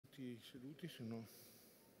tutti seduti, se no.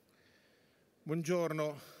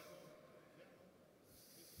 Buongiorno.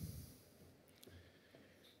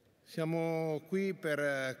 Siamo qui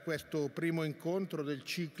per questo primo incontro del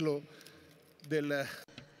ciclo del...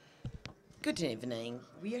 Good evening.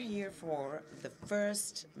 We are here for the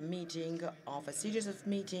first meeting of a series of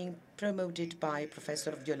meetings promoted by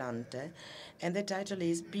Professor Violante, and the title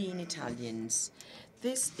is Being Italians.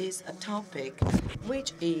 This is a topic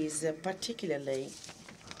which is particularly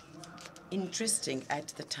interesting at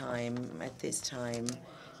this time,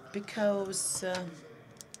 because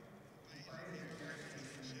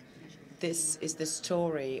this is the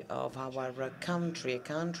story of our country, a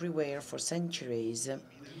country where for centuries,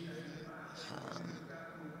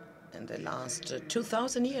 in the last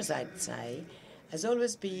 2,000 years, I'd say, has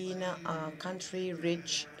always been a country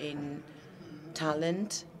rich in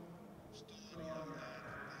talent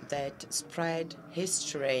that spread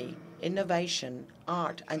history, innovation,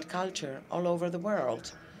 art, and culture all over the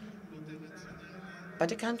world.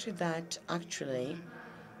 But a country that actually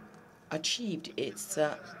achieved its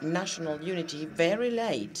national unity very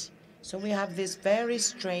late. So we have these very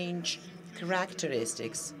strange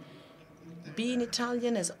characteristics. Being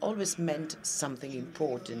Italian has always meant something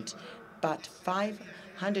important, but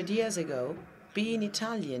 500 years ago, being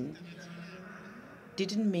Italian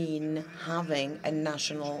didn't mean having a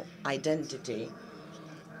national identity.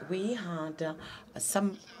 We had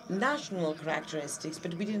some national characteristics,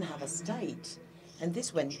 but we didn't have a state. And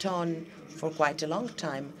this went on for quite a long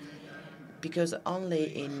time, because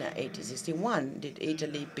only in 1861 did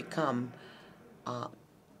Italy become a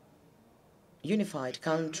unified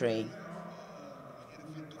country.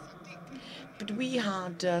 But we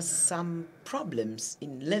had some problems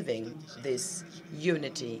in living this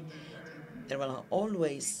unity. There were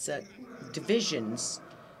always divisions,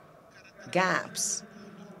 gaps,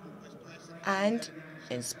 and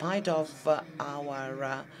in spite of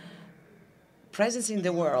our presence in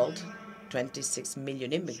the world, 26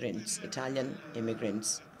 million immigrants, Italian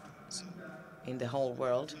immigrants in the whole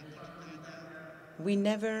world, we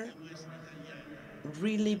never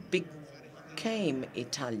really became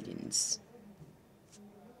Italians.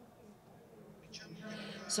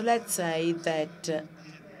 So let's say that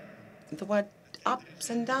there were ups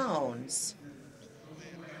and downs.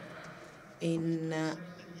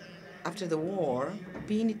 After the war,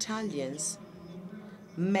 being Italians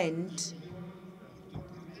meant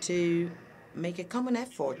to make a common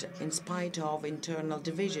effort in spite of internal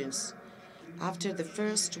divisions. After the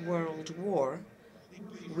First World War,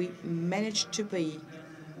 we managed to be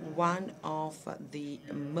one of the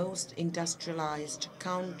most industrialized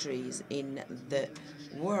countries in the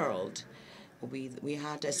world. We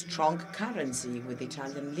had a strong currency with the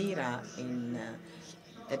Italian lira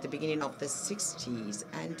at the beginning of the 60s,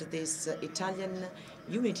 and this Italian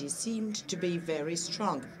unity seemed to be very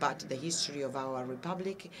strong, but the history of our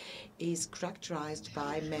republic is characterized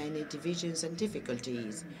by many divisions and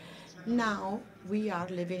difficulties. Now we are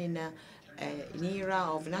living in an era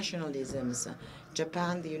of nationalisms.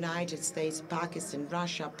 Japan, the United States, Pakistan,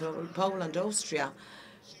 Russia, Poland, Austria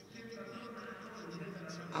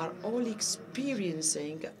are all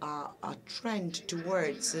experiencing a trend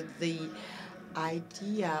towards the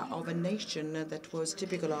idea of a nation that was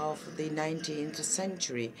typical of the 19th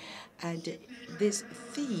century. And this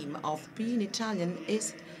theme of being Italian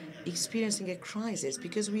is experiencing a crisis,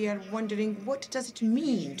 because we are wondering, what does it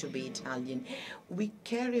mean to be Italian? We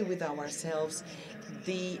carry with ourselves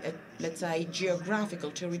the, let's say,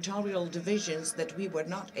 geographical, territorial divisions that we were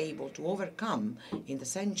not able to overcome in the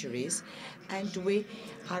centuries, and we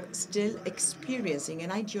are still experiencing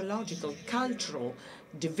an ideological, cultural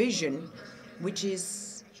division which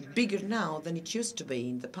is bigger now than it used to be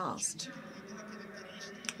in the past.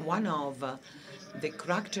 One of the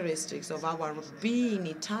characteristics of our being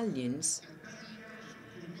Italians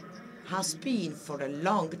has been for a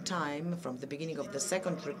long time, from the beginning of the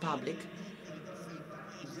Second Republic,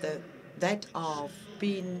 that of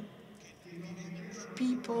being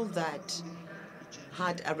people that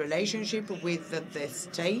had a relationship with the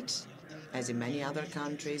state, as in many other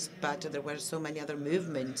countries, but there were so many other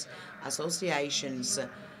movements, associations,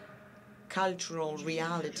 cultural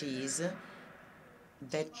realities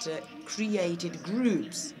that created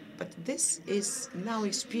groups. But this is now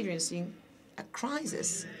experiencing a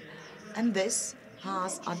crisis, and this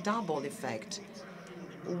has a double effect.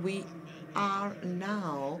 We are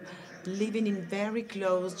now living in very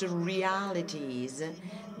closed realities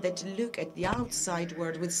that look at the outside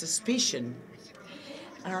world with suspicion.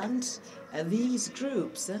 And these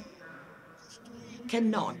groups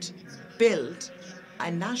cannot build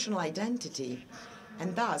a national identity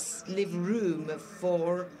and thus leave room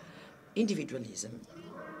for individualism.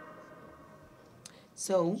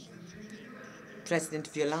 So President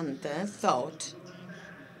Violante thought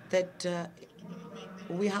that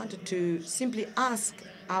we had to simply ask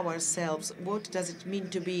ourselves, what does it mean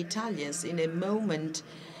to be Italians in a moment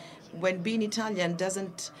when being Italian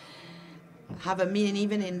doesn't have a meaning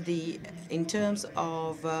even in terms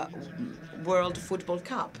of World Football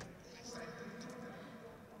Cup?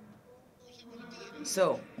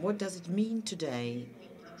 So what does it mean today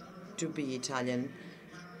to be Italian?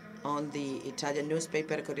 On the Italian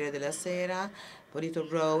newspaper Corriere della Sera, Polito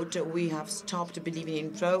wrote, "We have stopped believing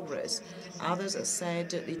in progress." Others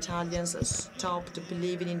said Italians stopped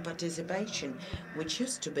believing in participation, which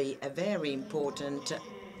used to be a very important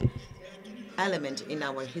element in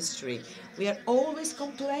our history. We are always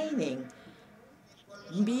complaining.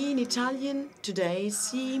 Being Italian today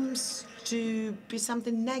seems to be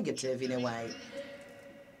something negative in a way.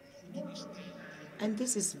 And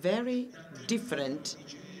this is very different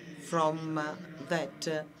from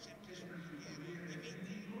that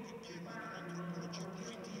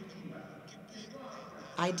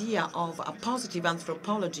idea of a positive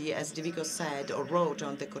anthropology, as De Vico said or wrote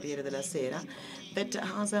on the Corriere della Sera, that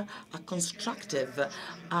has a constructive,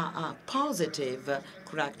 a positive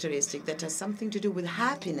characteristic that has something to do with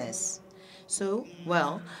happiness. So,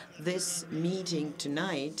 well, this meeting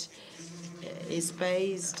tonight is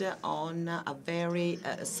based on a very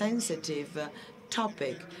sensitive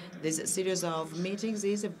topic. This series of meetings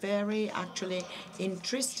is a very actually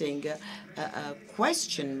interesting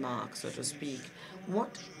question mark, so to speak.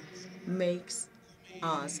 What makes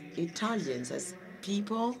us Italians as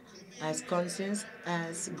people, as conscience,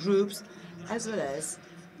 as groups, as well as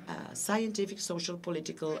scientific, social,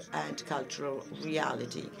 political, and cultural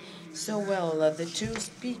reality? So, well, the two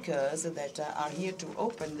speakers that are here to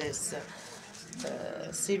open this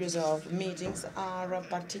series of meetings are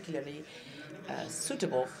particularly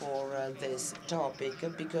suitable for this topic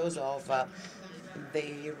because of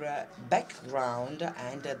their background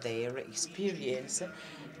and their experience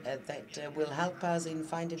that will help us in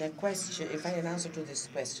finding an answer to this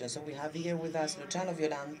question. So we have here with us Luciano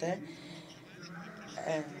Violante,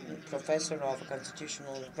 Professor of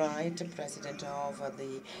Constitutional Right, President of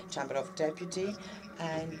the Chamber of Deputies,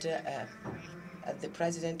 and the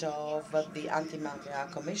President of the Anti-Mafia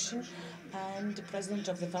Commission, and President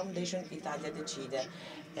of the Foundation Italia Decide.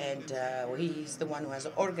 And he's the one who has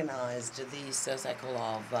organized this cycle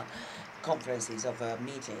of conferences, of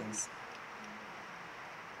meetings.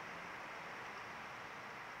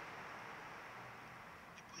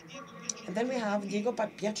 And then we have Diego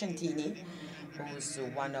Piacentini, who's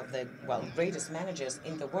one of the greatest managers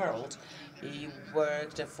in the world. He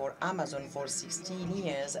worked for Amazon for 16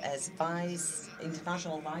 years as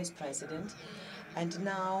international vice president, and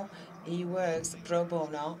now he works pro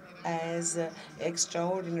bono as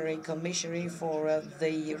extraordinary commissioner for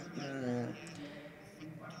the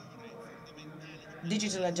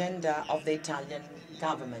digital agenda of the Italian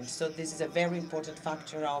government. So this is a very important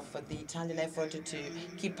factor of the Italian effort to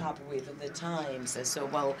keep up with the times. So,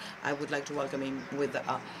 well, I would like to welcome him with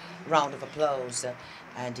a round of applause.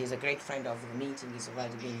 And he's a great friend of the meeting. He's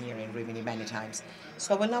already been here in Rimini many times.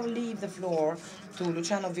 So I will now leave the floor to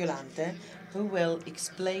Luciano Violante, who will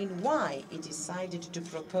explain why he decided to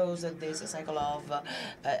propose this cycle of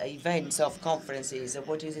events, of conferences,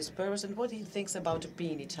 what is his purpose and what he thinks about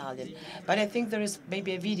being Italian. But I think there is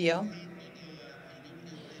maybe a video.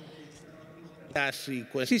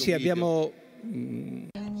 Sì, abbiamo.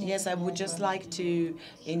 Yes, I would just like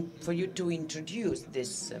for you to introduce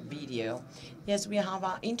this video. Yes, we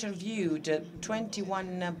have interviewed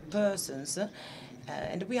 21 persons,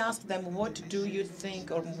 and we asked them, what do you think,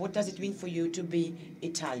 or what does it mean for you to be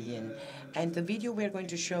Italian? And the video we're going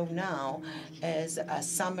to show now is a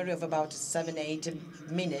summary of about 7-8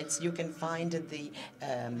 minutes. You can find the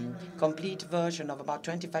complete version of about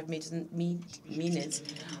 25 minutes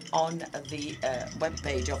on the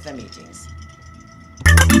webpage of the meetings.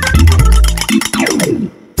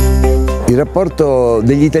 Il rapporto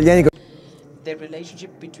degli italiani. The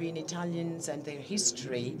relationship between Italians and their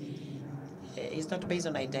history is not based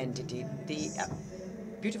on identity. The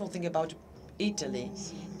beautiful thing about Italy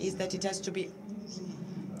is that it has to be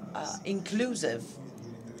inclusive.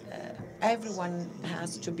 Everyone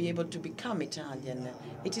has to be able to become Italian.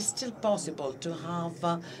 It is still possible to have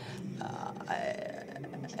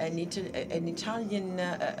an Italian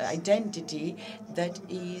identity that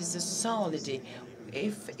is solid.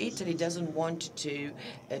 If Italy doesn't want to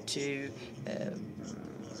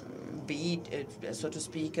be, so to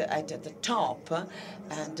speak, at the top,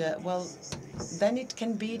 and well, then it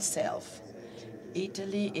can be itself.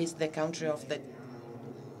 Italy is the country of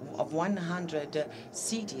of 100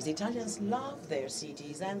 cities. Italians love their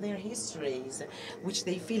cities and their histories, which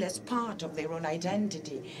they feel as part of their own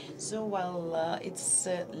identity. So, well, it's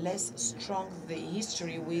less strong, the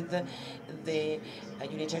history with the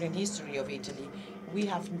Unitarian history of Italy. We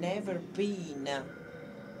have never been,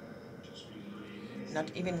 not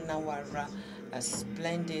even in our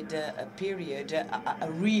splendid period, a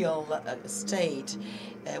real state.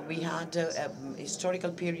 We had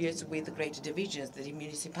historical periods with great divisions, the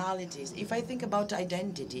municipalities. If I think about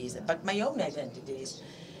identities, but my own identities,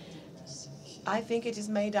 I think it is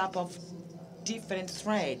made up of different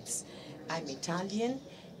threads. I'm Italian,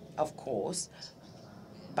 of course,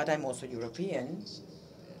 but I'm also European,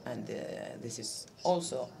 and this is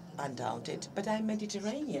also undoubted, but I'm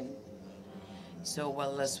Mediterranean. So,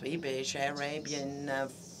 well, Swedish, Arabian,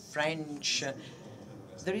 French,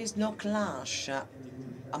 there is no clash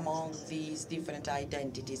among these different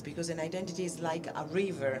identities, because an identity is like a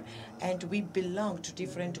river, and we belong to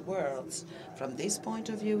different worlds. From this point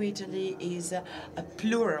of view, Italy is a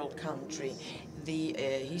plural country. The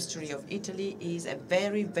history of Italy is a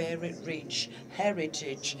very, very rich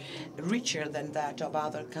heritage, richer than that of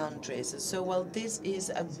other countries. So, well, this is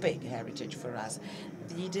a big heritage for us.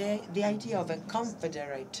 The idea of a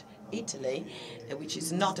confederate Italy, which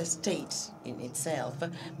is not a state in itself,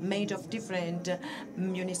 made of different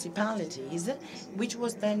municipalities, which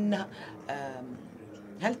was then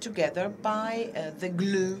held together by the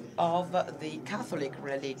glue of the Catholic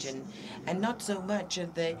religion, and not so much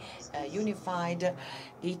the unified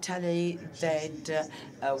Italy that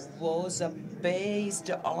was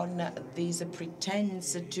based on this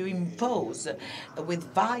pretense to impose with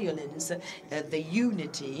violence the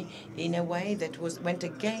unity in a way that went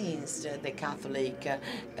against the Catholic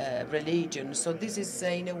religion. So this is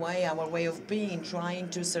in a way our way of being, trying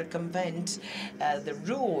to circumvent the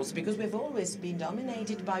rules, because we've always been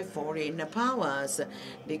dominated by foreign powers,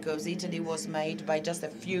 because Italy was made by just a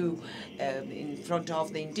few in front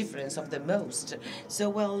of the indifference of the most.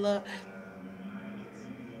 So, well,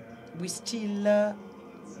 we still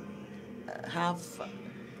have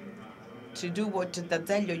to do what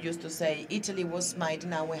D'Azeglio used to say: Italy was made,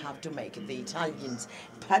 now we have to make it the Italians.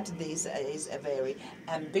 But this is a very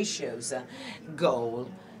ambitious goal.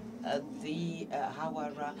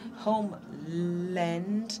 Our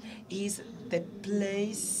homeland is the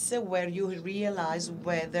place where you realize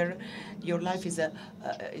whether your life is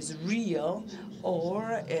real,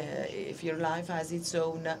 or if your life has its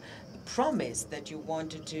own promise that you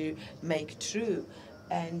wanted to make true.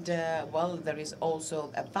 And, well, there is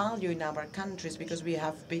also a value in our countries, because we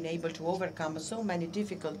have been able to overcome so many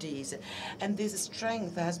difficulties. And this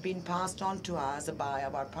strength has been passed on to us by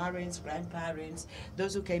our parents, grandparents,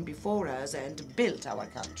 those who came before us and built our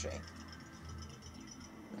country.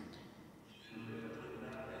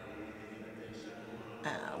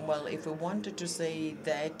 Well, if we wanted to say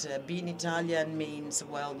that being Italian means,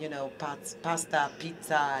 well, you know, pasta,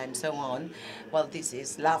 pizza, and so on, well, this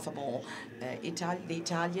is laughable. The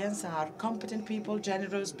Italians are competent people,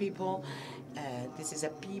 generous people. This is a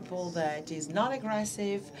people that is not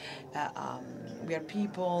aggressive. We are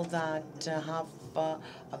people that have a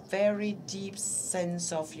very deep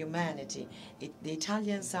sense of humanity. The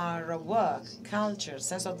Italians are a work, culture,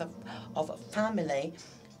 sense of family,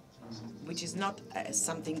 which is not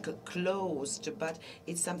something closed, but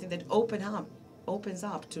it's something that opens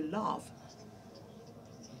up to love.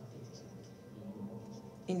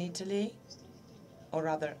 In Italy, or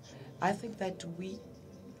rather, I think that we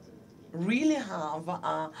really have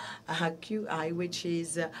a QI which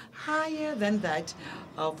is higher than that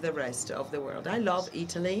of the rest of the world. I love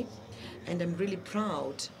Italy, and I'm really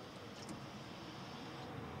proud,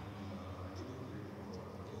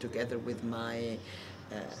 together with my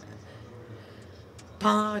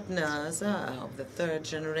partners of the third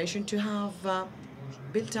generation, to have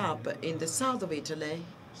built up in the south of Italy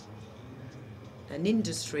an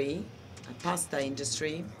industry, a pasta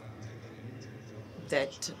industry,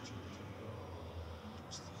 that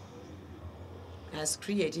has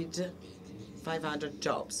created 500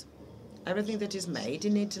 jobs. Everything that is made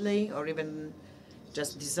in Italy, or even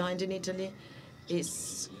just designed in Italy,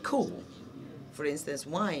 is cool. For instance,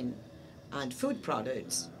 wine and food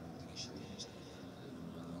products.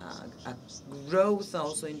 A growth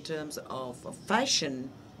also in terms of fashion.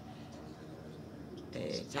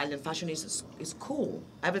 Italian fashion is cool.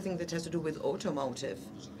 Everything that has to do with automotive.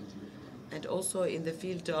 And also in the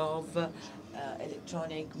field of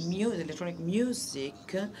electronic music,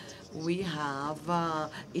 we have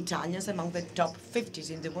Italians among the top 50s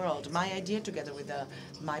in the world. My idea, together with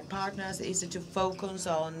my partners, is to focus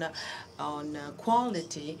on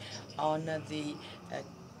quality, on the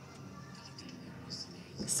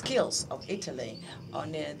skills of Italy,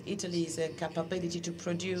 on Italy's capability to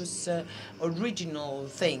produce original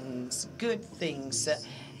things, good things,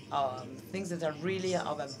 things that are really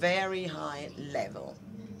of a very high level.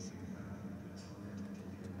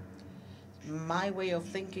 My way of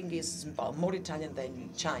thinking is more Italian than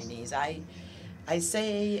Chinese. I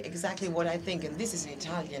say exactly what I think, and this is an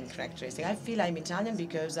Italian characteristic. I feel I'm Italian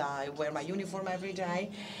because I wear my uniform every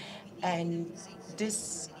day, and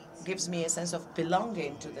this gives me a sense of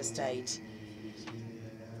belonging to the state.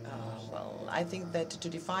 Well, I think that to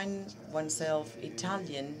define oneself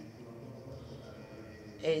Italian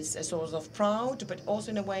is a source of pride, but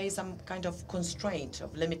also in a way some kind of constraint,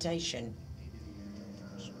 of limitation.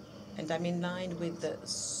 And I'm in line with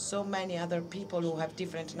so many other people who have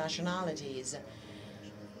different nationalities.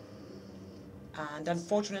 And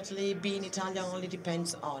unfortunately, being Italian only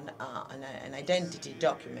depends on an identity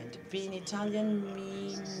document. Being Italian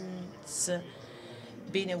means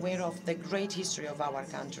being aware of the great history of our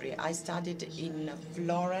country. I studied in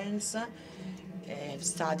Florence. I've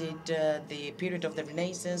studied the period of the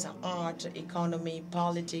Renaissance, art, economy,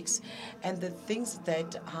 politics, and the things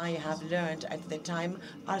that I have learned at the time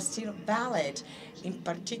are still valid, in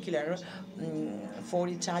particular for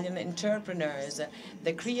Italian entrepreneurs.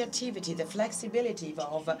 The creativity, the flexibility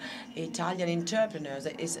of Italian entrepreneurs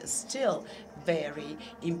is still very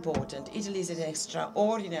important. Italy is an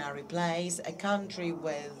extraordinary place, a country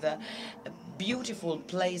with beautiful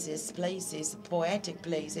places, poetic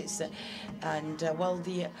places, and well,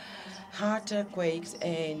 the heart quakes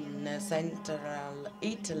in central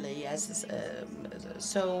Italy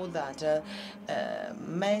so that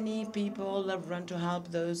many people run to help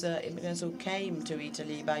those immigrants who came to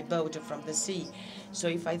Italy by boat from the sea. So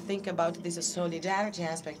if I think about this solidarity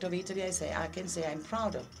aspect of Italy, I can say I'm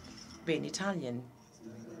proud of being Italian.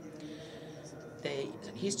 The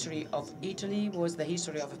history of Italy was the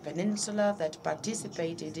history of a peninsula that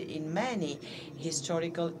participated in many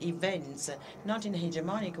historical events, not in a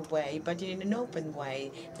hegemonic way, but in an open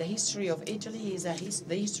way. The history of Italy is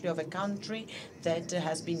the history of a country that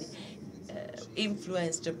has been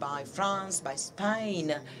influenced by France, by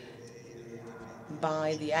Spain,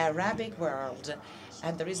 by the Arabic world.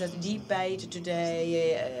 And there is a debate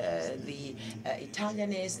today, the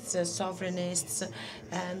Italianists, sovereignists,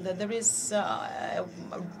 and there is a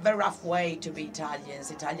very rough way to be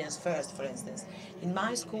Italians first, for instance. In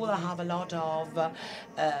my school, I have a lot of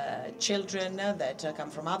children that come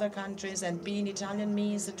from other countries, and being Italian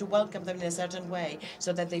means to welcome them in a certain way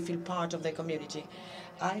so that they feel part of the community.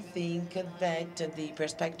 I think that the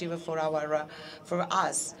perspective for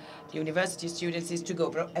us, university students, is to go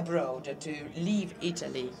abroad, to leave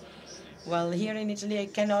Italy. Well, here in Italy, I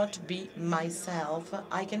cannot be myself.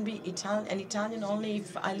 I can be an Italian only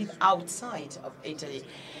if I live outside of Italy.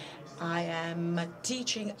 I am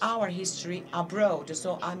teaching our history abroad,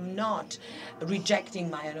 so I'm not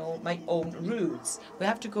rejecting my own roots. We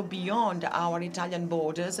have to go beyond our Italian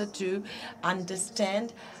borders to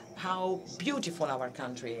understand how beautiful our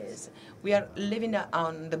country is. We are living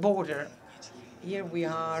on the border. Here we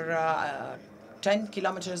are 10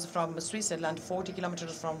 kilometers from Switzerland, 40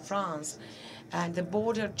 kilometers from France. And the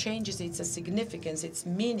border changes its significance, its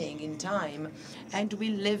meaning in time, and we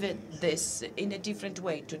live this in a different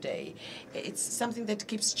way today. It's something that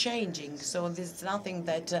keeps changing, so there's nothing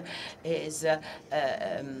that is,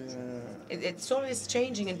 it's always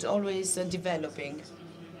changing and always developing.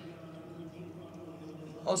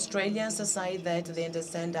 Australians say that they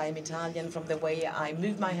understand I'm Italian from the way I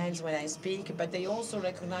move my hands when I speak, but they also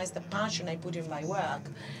recognize the passion I put in my work.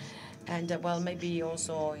 And well, maybe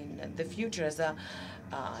also in the future as a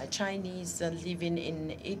Chinese living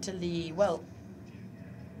in Italy, well,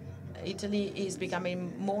 Italy is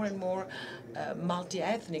becoming more and more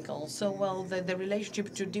multi-ethnical. So, well, the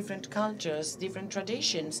relationship to different cultures, different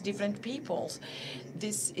traditions, different peoples,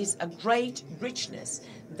 this is a great richness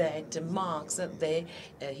that marks the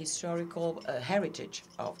historical heritage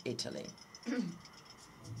of Italy.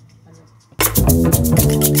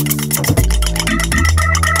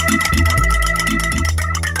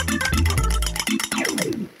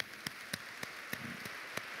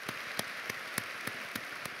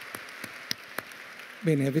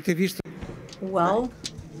 Bene, avete visto? Well,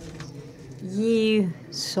 you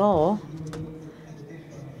saw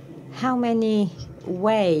how many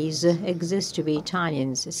ways exist to be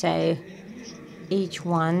Italians. So each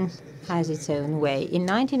one has its own way. In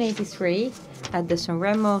 1983, at the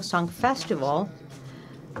Sanremo Song Festival,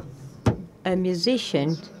 a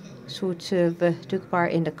musician sort of took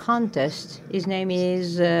part in the contest. His name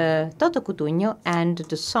is Toto Cutugno, and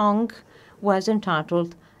the song was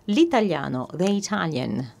entitled L'Italiano, the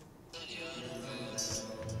Italian.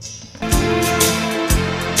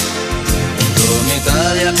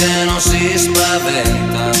 Italia che non si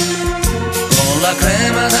spaventa, con la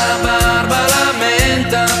crema da barba la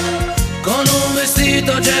menta, con un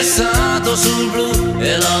vestito gessato sul blu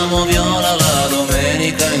e l'amo viola la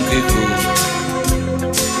domenica in TV.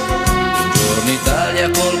 Buongiorno Italia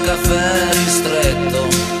col caffè ristretto,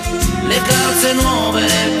 le calze nuove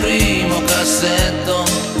nel primo cassetto,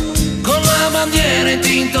 con la bandiera in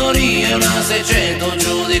tintoria e una 600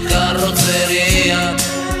 giù di carrozzeria.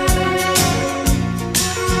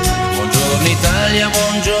 Buongiorno Italia,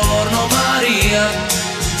 buongiorno Maria,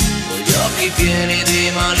 con gli occhi pieni di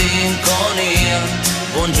malinconia.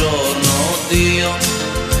 Buongiorno Dio,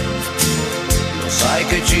 lo sai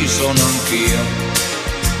che ci sono anch'io.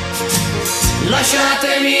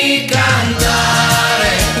 Lasciatemi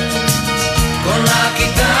cantare con la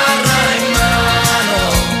chitarra in mano,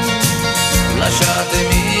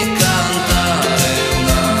 lasciatemi cantare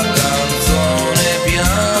una canzone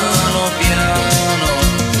piano piano,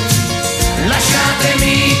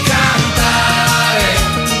 lasciatemi cantare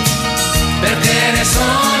perché ne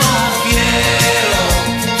sono fiero,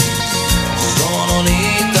 sono un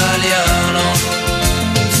italiano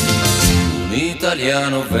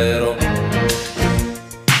vero.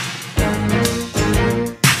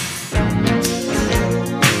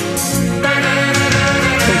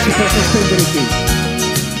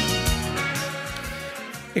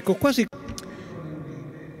 Ecco, quasi.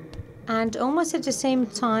 And almost at the same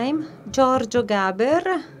time, Giorgio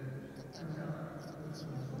Gaber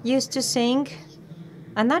used to sing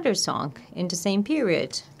another song in the same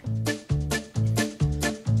period.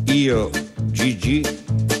 Io, Gigi,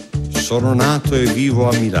 sono nato e vivo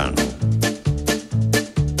a Milano.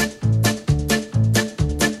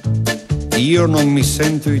 Io non mi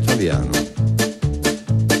sento italiano,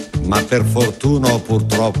 ma per fortuna o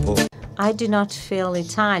purtroppo I do not feel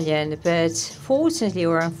Italian, but fortunately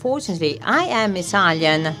or unfortunately, I am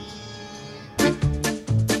Italian.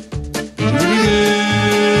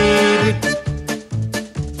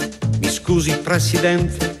 Mi scusi,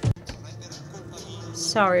 Presidente?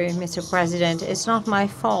 Sorry, Mr. President, it's not my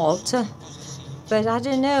fault, but I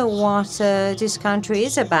don't know what this country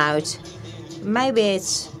is about. Maybe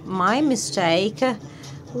it's my mistake.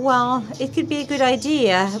 Well, it could be a good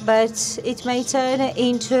idea, but it may turn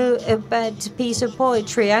into a bad piece of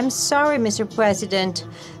poetry. I'm sorry, Mr. President,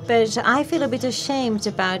 but I feel a bit ashamed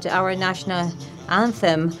about our national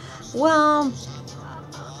anthem. Well,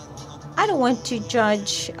 I don't want to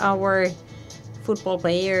judge our football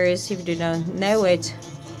players if you don't know it.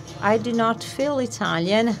 I do not feel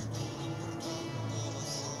Italian,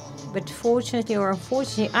 but fortunately or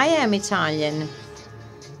unfortunately, I am Italian.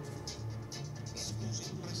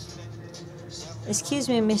 Excuse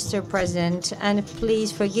me, Mr. President, and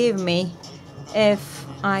please forgive me if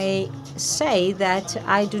I say that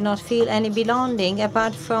I do not feel any belonging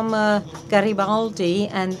apart from Garibaldi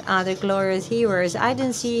and other glorious heroes. I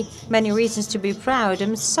didn't see many reasons to be proud.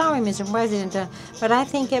 I'm sorry, Mr. President, but I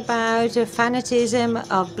think about the fanatism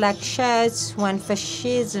of black shirts when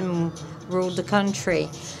fascism ruled the country.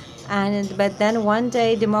 But then one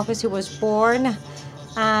day democracy was born,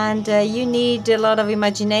 and you need a lot of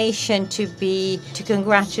imagination to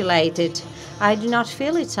congratulate it. I do not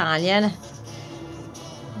feel Italian,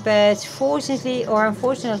 but fortunately or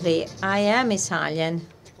unfortunately, I am Italian.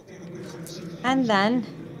 And then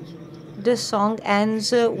the song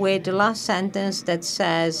ends with the last sentence that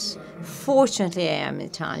says, fortunately, I am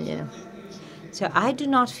Italian. So I do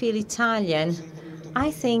not feel Italian.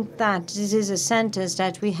 I think that this is a sentence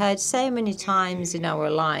that we heard so many times in our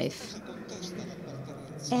life.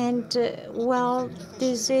 And, well,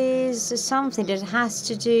 this is something that has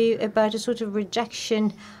to do about a sort of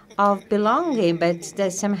rejection of belonging, but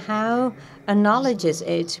that somehow acknowledges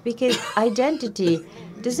it, because identity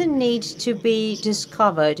doesn't need to be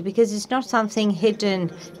discovered, because it's not something hidden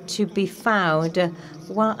to be found.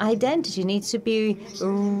 Well, identity needs to be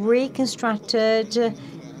reconstructed,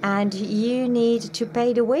 and you need to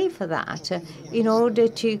pay the way for that in order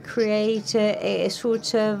to create a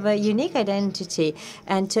sort of unique identity.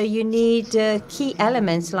 And so you need key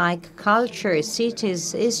elements like culture,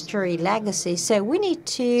 cities, history, legacy. So we need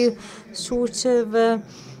to sort of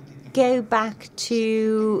go back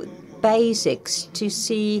to basics to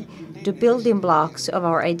see the building blocks of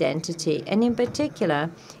our identity. And in particular,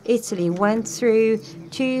 Italy went through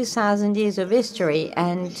 2,000 years of history,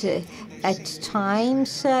 and at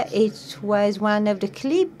times it was one of the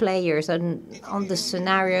key players on the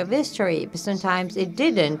scenario of history, but sometimes it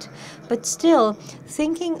didn't. But still,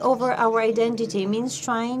 thinking over our identity means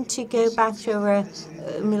trying to go back to our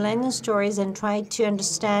millennium stories and try to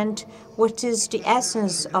understand what is the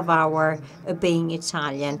essence of our being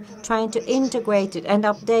Italian, trying to integrate it and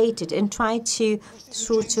update it and try to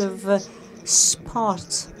sort of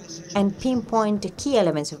spot and pinpoint the key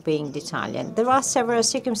elements of being Italian. There are several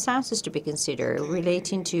circumstances to be considered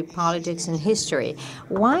relating to politics and history.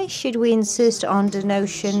 Why should we insist on the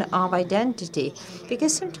notion of identity?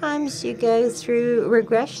 Because sometimes you go through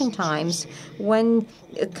regression times when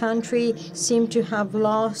a country seemed to have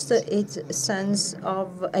lost its sense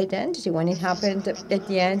of identity when it happened at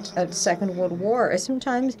the end of the Second World War.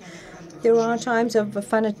 Sometimes there are times of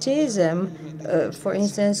fanaticism, for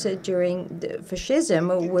instance, during the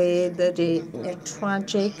fascism, with the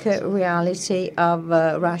tragic reality of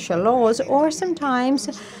racial laws, or sometimes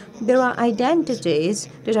there are identities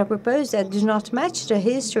that are proposed that do not match the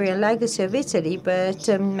history and legacy of Italy, but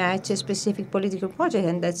match a specific political project,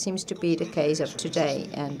 and that seems to be the case of today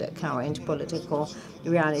and the current political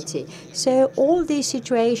reality. So all these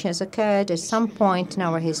situations occurred at some point in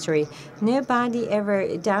our history. Nobody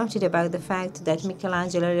ever doubted about the fact that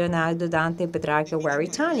Michelangelo, Leonardo, Dante, and Petrarca were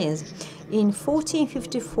Italians. In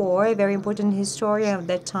 1454, a very important historian of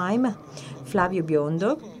that time, Flavio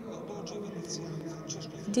Biondo,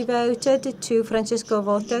 devoted to Francesco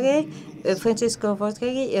Voltari,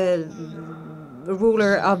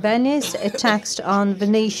 ruler of Venice, a text on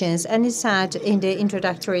Venetians. And he said in the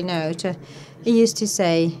introductory note, he used to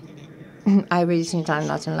say, I read it in Italian,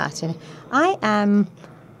 not in Latin, I am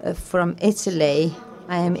from Italy,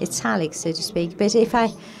 I am Italic, so to speak, but if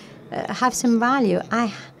I have some value,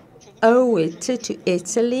 I owe it to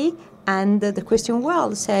Italy and the Christian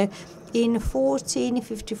world. So in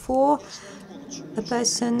 1454, a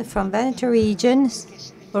person from Veneto region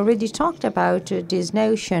already talked about this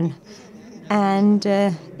notion. And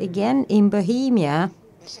again, in Bohemia,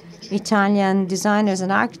 Italian designers and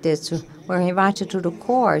architects were invited to the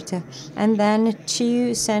court. And then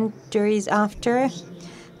 2 centuries after,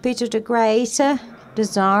 Peter the Great, the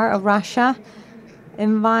Tsar of Russia,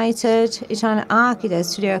 invited Italian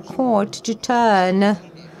architects to their court to turn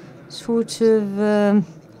sort of a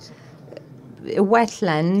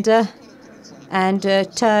wetland and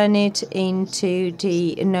turn it into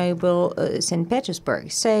the noble St. Petersburg.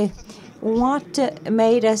 So what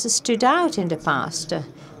made us stood out in the past?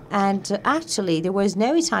 And actually, there was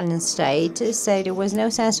no Italian state, so there was no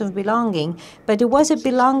sense of belonging, but there was a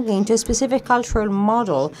belonging to a specific cultural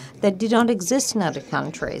model that did not exist in other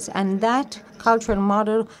countries. And that cultural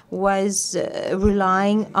model was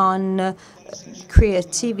relying on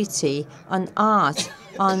creativity, on art,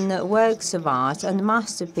 on works of art, on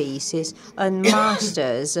masterpieces, on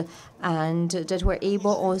masters, and that were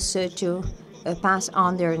able also to pass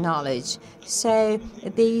on their knowledge. So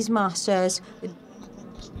these masters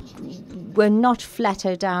were not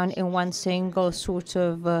flattered down in one single sort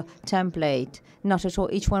of template. Not at all.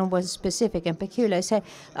 Each one was specific and peculiar. So,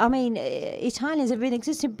 I mean, Italians have been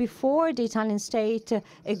existing before the Italian state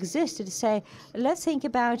existed. So, let's think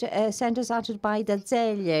about a sentence uttered by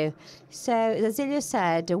D'Azeglio. So, D'Azeglio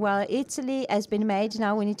said, well, Italy has been made,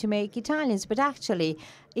 now we need to make Italians. But actually,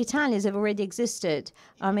 Italians have already existed.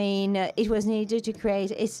 I mean, it was needed to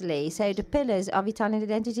create Italy. So, the pillars of Italian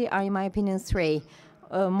identity are, in my opinion, 3.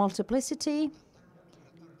 Multiplicity,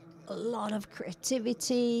 a lot of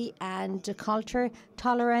creativity and culture,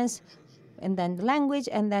 tolerance, and then the language,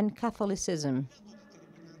 and then Catholicism.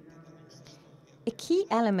 A key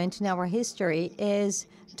element in our history is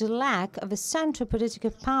the lack of a central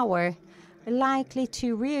political power likely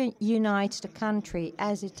to reunite the country,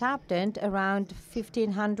 as it happened around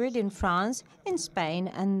 1500 in France, in Spain,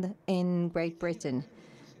 and in Great Britain.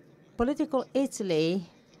 Political Italy,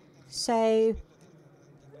 so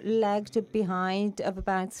lagged behind of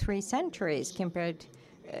about 3 centuries compared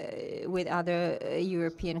with other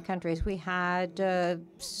European countries. We had a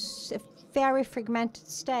very fragmented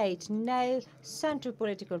state, no central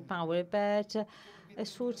political power, but a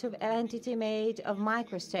sort of entity made of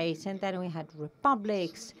microstates. And then we had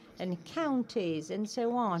republics and counties and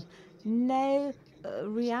so on. No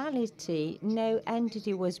reality, no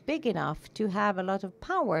entity was big enough to have a lot of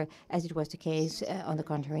power, as it was the case, on the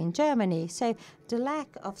contrary, in Germany. So the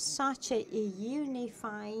lack of such a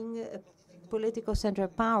unifying political center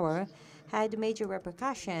of power had major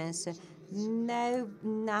repercussions. No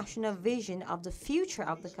national vision of the future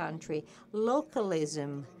of the country,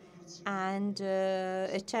 localism, and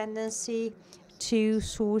a tendency to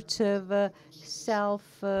sort of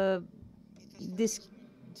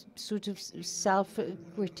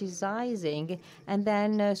self-criticizing, and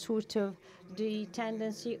then sort of the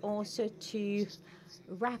tendency also to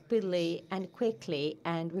rapidly and quickly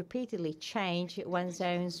and repeatedly change one's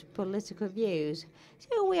own political views.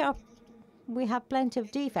 So we have plenty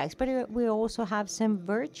of defects, but we also have some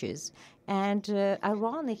virtues. And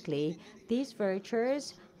ironically, these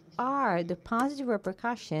virtues are the positive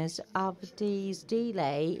repercussions of this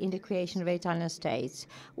delay in the creation of Italian states.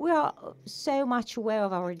 We are so much aware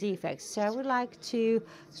of our defects, so I would like to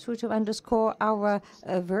sort of underscore our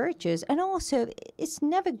virtues. And also, it's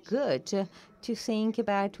never good to think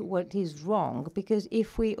about what is wrong, because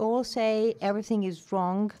if we all say everything is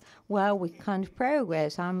wrong, well, we can't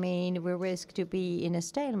progress. I mean, we risk to be in a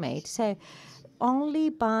stalemate. So only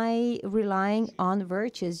by relying on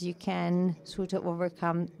virtues you can sort of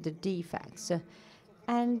overcome the defects.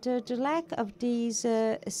 And the lack of these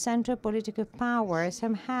central political power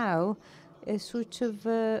somehow sort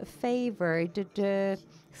of favored the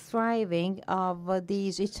thriving of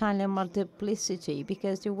these Italian multiplicity,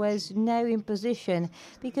 because there was no imposition,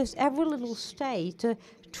 because every little state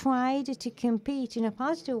tried to compete in a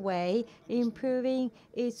positive way, improving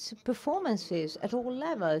its performances at all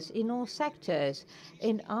levels, in all sectors,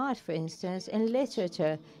 in art, for instance, in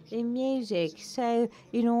literature, in music, so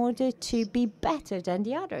in order to be better than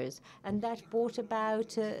the others. And that brought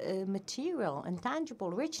about material and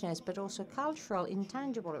tangible richness, but also cultural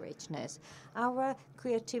intangible richness. Our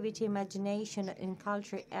creativity, imagination in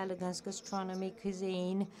culture, elegance, gastronomy,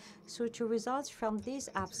 cuisine, sort of results from this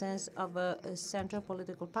absence of a central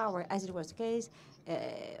political power, as it was the case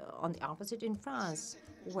on the opposite in France,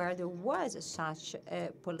 where there was such a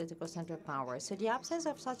political central power. So the absence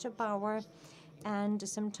of such a power, and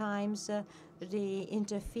sometimes the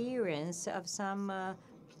interference of some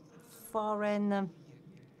foreign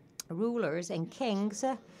rulers and kings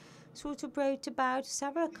sort of brought about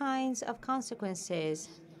several kinds of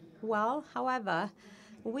consequences. Well, however,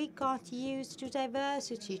 we got used to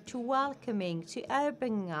diversity, to welcoming, to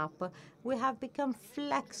opening up. We have become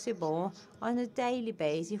flexible on a daily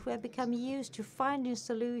basis. We have become used to finding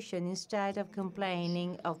solutions instead of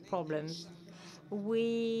complaining of problems.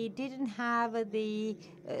 We didn't have the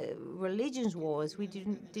religions wars. We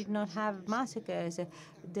did not have massacres.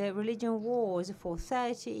 The religion wars for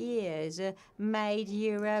 30 years made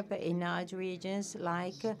Europe in large regions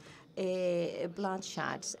like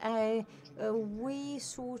bloodshed. We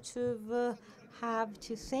sort of have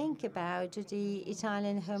to think about the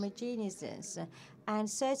Italian homogeneousness. And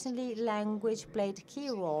certainly language played a key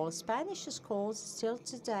role. Spanish schools still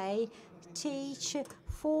today teach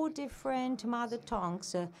 4 different mother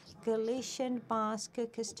tongues, Galician, Basque,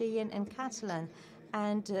 Castilian, and Catalan.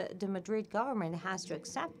 And the Madrid government has to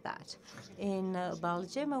accept that. In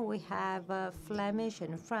Belgium, we have Flemish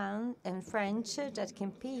and French that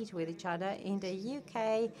compete with each other. In the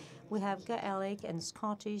UK, we have Gaelic and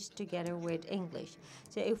Scottish together with English.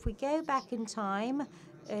 So if we go back in time,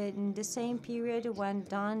 in the same period when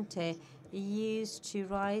Dante used to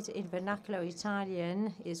write in vernacular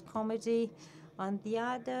Italian his comedy, on the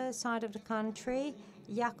other side of the country,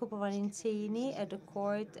 Jacopo Valentini at the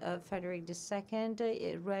court of Frederick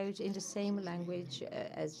II wrote in the same language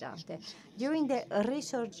as Dante. During the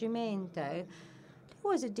Risorgimento, there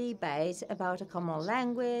was a debate about a common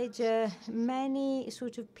language. Many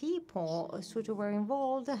sort of people sort of were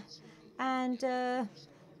involved, and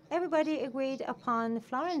everybody agreed upon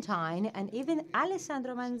Florentine, and even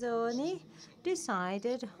Alessandro Manzoni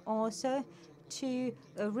decided also to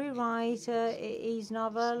rewrite his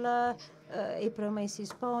novel I Promessi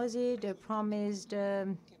Sposi, the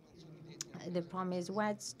promised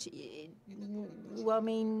weds, well, I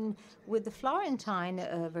mean, with the Florentine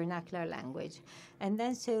vernacular language. And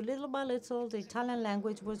then so little by little, the Italian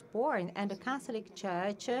language was born, and the Catholic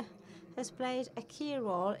Church has played a key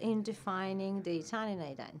role in defining the Italian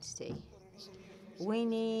identity. We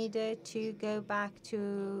need to go back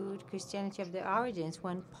to Christianity of the origins,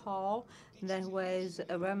 when Paul, that was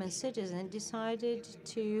a Roman citizen, decided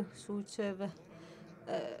to sort of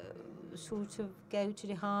go to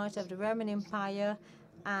the heart of the Roman Empire,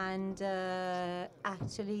 and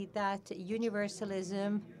actually that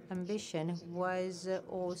universalism ambition was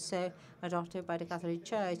also adopted by the Catholic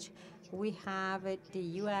Church. We have the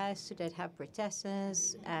US that have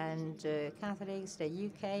Protestants and Catholics. The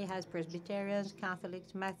UK has Presbyterians,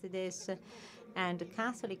 Catholics, Methodists, and the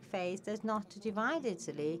Catholic faith does not divide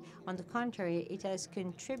Italy. On the contrary, it has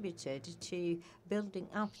contributed to building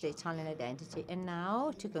up the Italian identity. And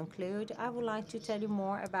now, to conclude, I would like to tell you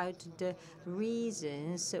more about the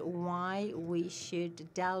reasons why we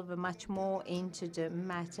should delve much more into the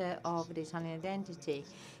matter of the Italian identity.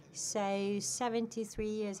 So 73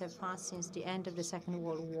 years have passed since the end of the Second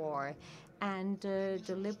World War, And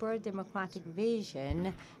the liberal democratic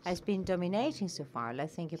vision has been dominating so far.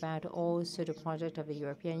 Let's think about also the project of the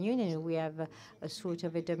European Union. We have a sort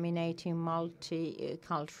of a dominating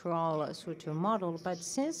multicultural sort of model. But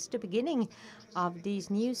since the beginning of this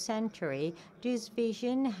new century, this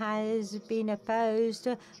vision has been opposed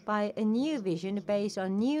by a new vision based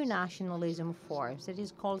on new nationalism forms. It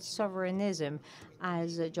is called sovereignism,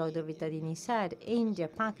 as Giorgio Vittadini said. India,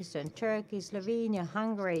 Pakistan, Turkey, Slovenia,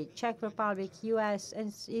 Hungary, Czech Republic, US,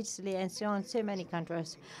 and Italy, and so on. So many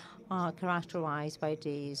countries are characterized by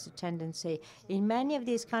this tendency. In many of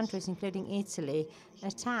these countries, including Italy,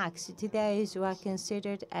 attacks to those who are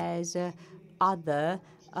considered as other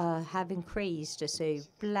have increased. So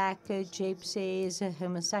black, gypsies,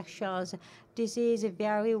 homosexuals. This is a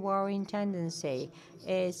very worrying tendency.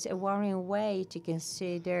 It's a worrying way to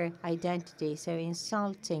consider identity. So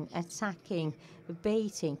insulting, attacking,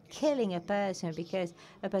 baiting, killing a person because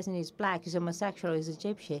a person is black, is homosexual, is a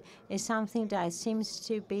gypsy, is something that seems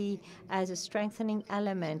to be as a strengthening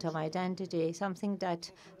element of identity, something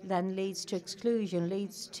that then leads to exclusion,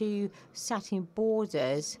 leads to setting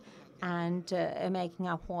borders and making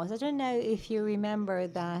up walls. I don't know if you remember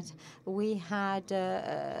that we had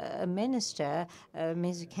a minister,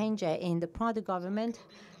 Ms. Kenja, in the Prado government,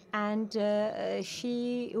 and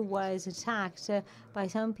she was attacked by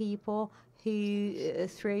some people who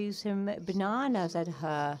threw some bananas at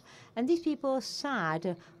her. And these people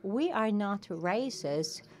said, we are not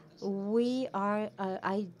racist. We are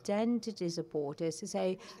identity supporters.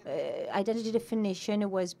 So identity definition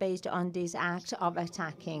was based on this act of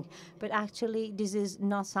attacking. But actually, this is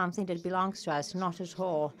not something that belongs to us, not at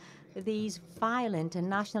all. This violent and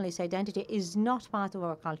nationalist identity is not part of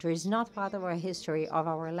our culture, is not part of our history, of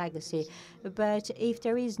our legacy. But if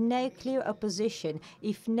there is no clear opposition,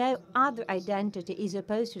 if no other identity is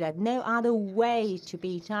opposed to that, no other way to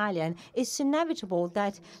be Italian, it's inevitable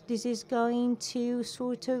that this is going to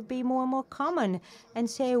sort of be more and more common. And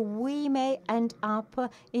so we may end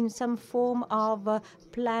up in some form of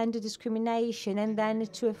planned discrimination and then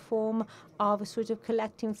to a form of a sort of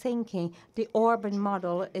collective thinking. The Orban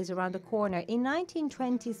model is around the corner. In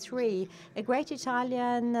 1923, a great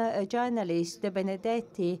Italian journalist, De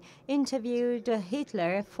Benedetti, interviewed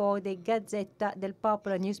Hitler for the Gazzetta del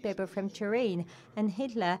Popolo newspaper from Turin, and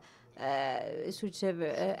Hitler sort of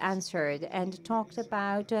answered and talked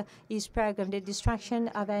about his program, the destruction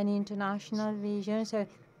of any international vision. So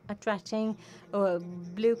attracting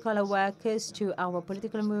blue-collar workers to our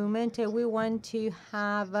political movement. We want to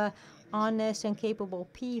have honest and capable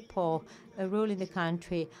people ruling the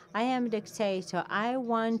country. I am a dictator. I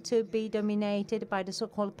want to be dominated by the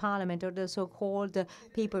so-called parliament or the so-called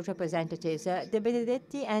people's representatives. De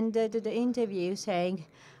Benedetti ended the interview saying,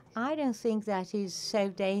 I don't think that is so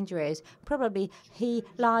dangerous. Probably he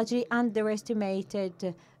largely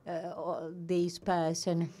underestimated this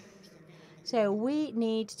person. So we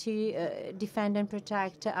need to defend and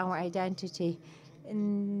protect our identity,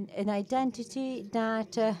 an identity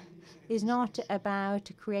that is not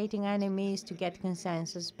about creating enemies to get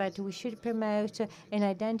consensus, but we should promote an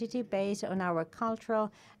identity based on our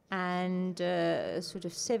cultural and sort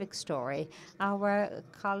of civic story. Our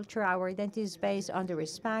culture, our identity is based on the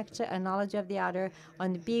respect and knowledge of the other,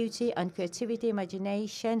 on beauty, on creativity,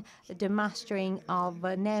 imagination, the mastering of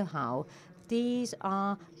know-how. These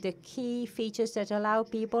are the key features that allow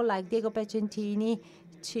people like Diego Piacentini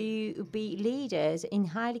to be leaders in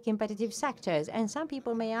highly competitive sectors. And some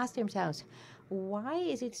people may ask themselves, why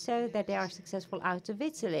is it so that they are successful out of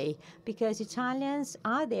Italy? Because Italians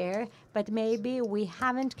are there, but maybe we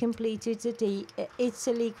haven't completed the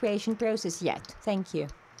Italy creation process yet. Thank you.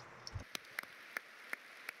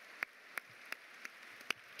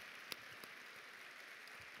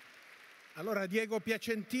 Allora, Diego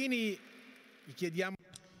Piacentini, gli chiediamo.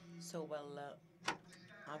 So,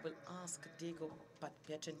 I will ask Diego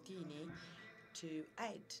Piacentini to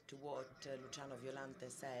add to what Luciano Violante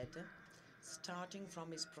said, starting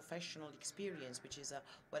from his professional experience, which is a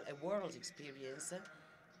world experience.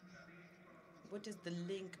 What is the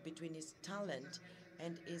link between his talent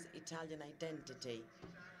and his Italian identity?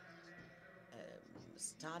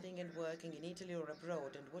 Studying and working in Italy or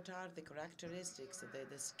abroad, and what are the characteristics,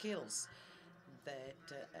 the skills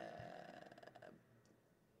that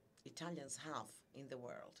Italians have in the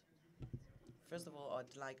world? First of all,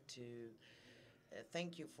 I'd like to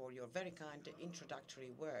thank you for your very kind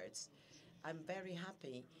introductory words. I'm very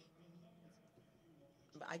happy.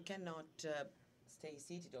 I cannot stay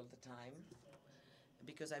seated all the time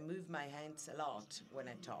because I move my hands a lot when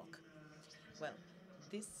I talk. Well,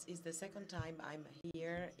 this is the second time I'm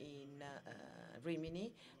here in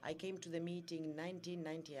Rimini. I came to the meeting in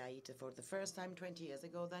 1998 for the first time, 20 years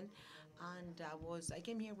ago then, and I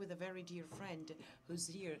came here with a very dear friend who's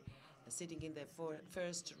here sitting in the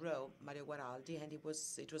first row, Mario Guaraldi, and it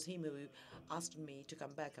was him who asked me to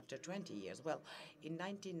come back after 20 years. Well, in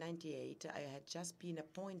 1998, I had just been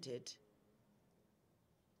appointed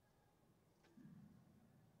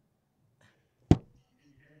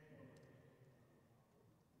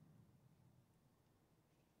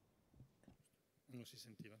Non si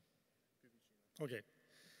sentiva. Ok.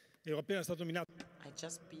 Ero appena stato nominato. I'd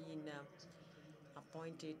just been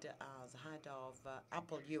appointed as head of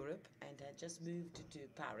Apple Europe, and had just moved to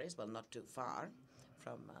Paris, well, not too far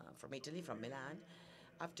from Italy, from Milan.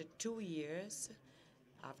 After 2 years,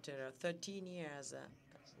 after 13 years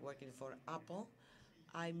working for Apple,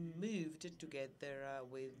 I moved together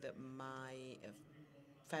with my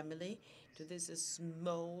family to this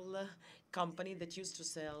small company that used to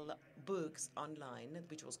sell books online,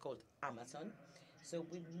 which was called Amazon. So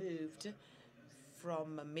we moved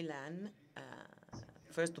from Milan,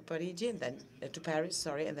 first to Parigi, and then to Paris,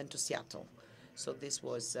 sorry, and then to Seattle. So this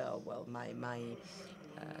was well, my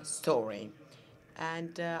story.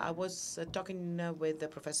 And I was talking with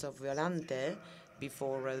Professor Violante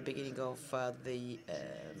before the beginning of the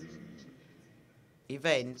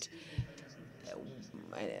event.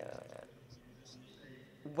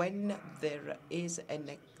 When there is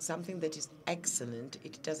something that is excellent,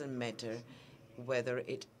 it doesn't matter whether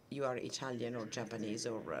you are Italian or Japanese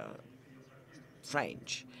or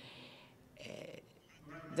French.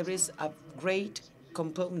 There is a great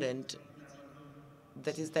component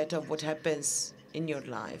that is that of what happens in your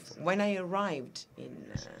life. When I arrived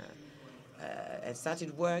and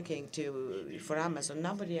started working for Amazon,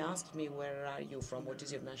 nobody asked me, where are you from, what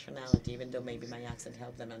is your nationality, even though maybe my accent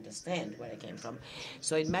helped them understand where I came from.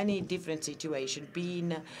 So in many different situations,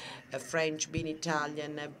 being French, being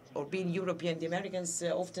Italian, or being European, the Americans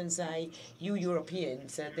often say, you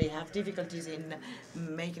Europeans, they have difficulties in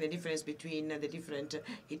making a difference between the different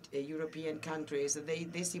European countries.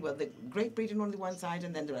 They see, well, the Great Britain on the one side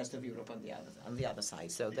and then the rest of Europe on the other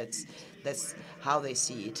side. So that's how they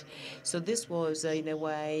see it. So this was, in a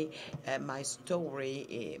way, my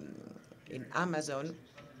story in Amazon.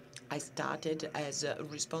 I started as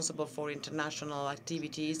responsible for international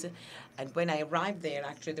activities, and when I arrived there,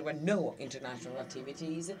 actually, there were no international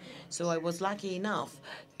activities. So I was lucky enough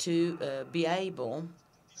to be able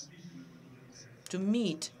to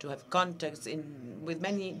meet, to have contacts with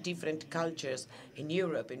many different cultures in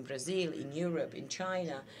Europe, in Brazil, in Europe, in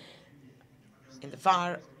China, in the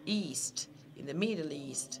Far East, in the Middle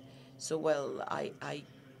East. So, well, I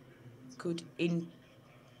could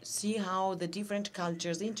see how the different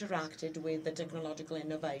cultures interacted with the technological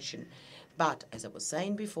innovation. But, as I was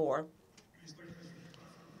saying before,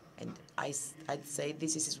 and I'd say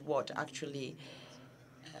this is what actually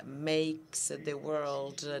makes the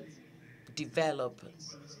world develop.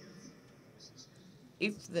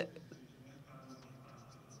 If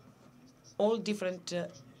all different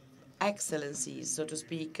excellencies, so to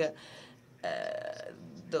speak,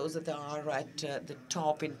 those that are at the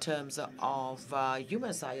top in terms of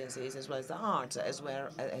human sciences, as well as the arts, as well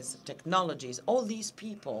as technologies, all these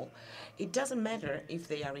people, it doesn't matter if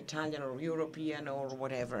they are Italian or European or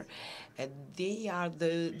whatever. They are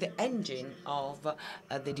the engine of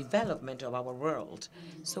the development of our world.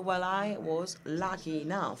 So while I was lucky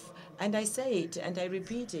enough, and I say it and I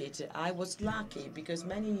repeat it, I was lucky because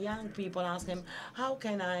many young people ask him, how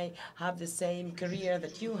can I have the same career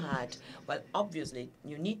that you had? Well, obviously,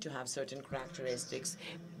 you need to have certain characteristics,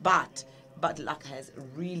 but luck has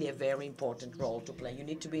really a very important role to play. You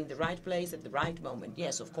need to be in the right place at the right moment.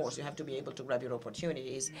 Yes, of course, you have to be able to grab your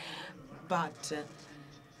opportunities, but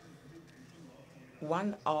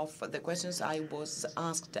one of the questions I was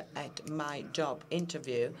asked at my job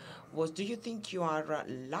interview was, do you think you are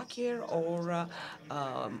luckier or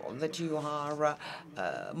that you are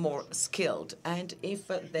more skilled? And if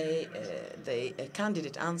the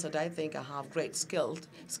candidate answered, I think I have great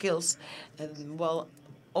skills, well,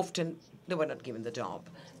 often they were not given the job.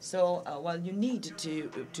 So, well, you need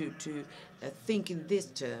to think in these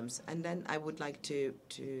terms. And then I would like to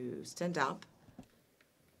stand up.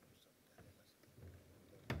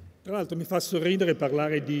 Tra l'altro mi fa sorridere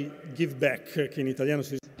parlare di give back, che in italiano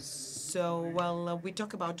si... So, well, we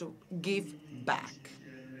talk about give back,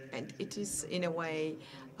 and it is, in a way,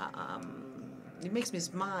 it makes me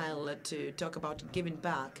smile to talk about giving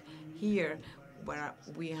back here, where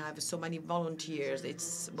we have so many volunteers.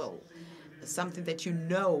 It's, well, something that you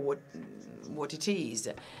know what it is,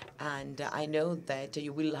 and I know that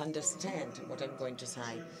you will understand what I'm going to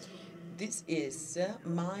say. This is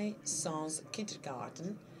my son's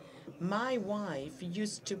kindergarten. My wife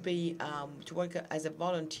used to be to work as a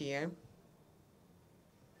volunteer.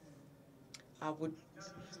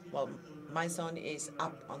 My son is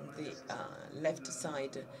up on the left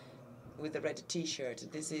side with the red T-shirt.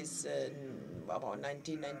 This is about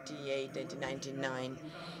 1998, 1999.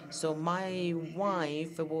 So my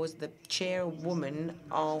wife was the chairwoman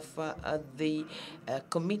of the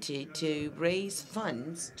committee to raise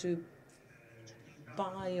funds to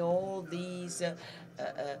buy all these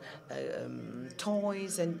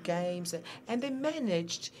toys and games, and they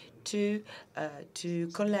managed to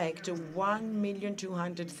collect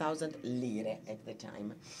 1,200,000 lire at the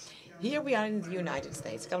time. Here we are in the United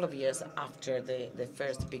States, a couple of years after the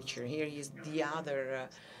first picture. Here is the other,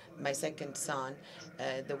 my second son,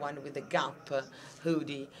 the one with the Gap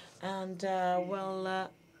hoodie, and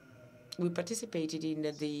we participated in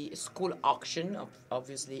the school auction.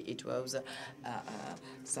 Obviously, it was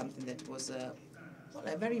something that was a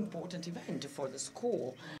very important event for the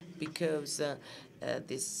school, because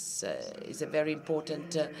this is a very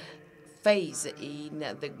important phase in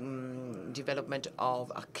the development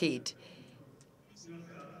of a kid.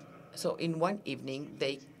 So in one evening,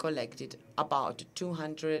 they collected about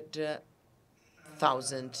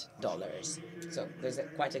 $200,000. So there's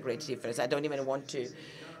quite a great difference. I don't even want to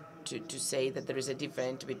say that there is a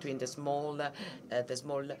difference between the small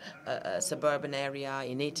suburban area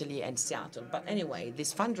in Italy and Seattle. But anyway,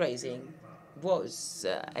 this fundraising was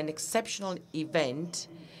an exceptional event,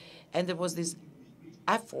 and there was this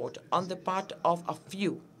effort on the part of a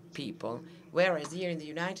few people, whereas here in the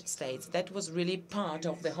United States, that was really part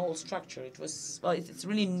of the whole structure. It was, well, it's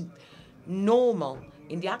really normal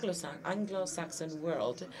in the Anglo-Saxon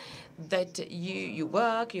world that you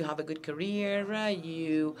work, you have a good career,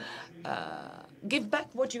 you give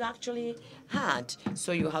back what you actually had.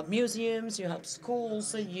 So you help museums, you help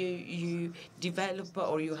schools, you develop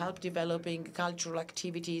or you help developing cultural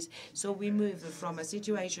activities. So we move from a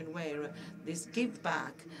situation where this give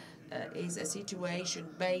back is a situation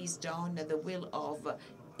based on the will of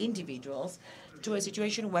individuals to a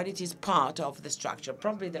situation where it is part of the structure.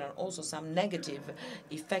 Probably there are also some negative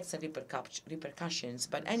effects and repercussions,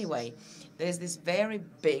 but anyway, there is this very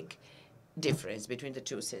big difference between the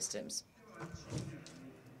two systems.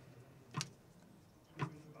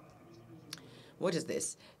 What is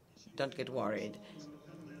this? Don't get worried.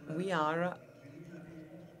 We are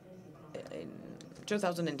in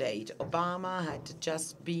 2008. Obama had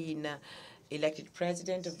just been elected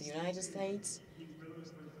president of the United States.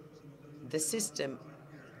 The system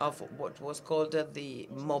of what was called the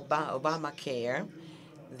Obamacare,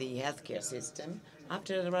 the healthcare system,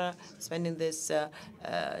 after spending this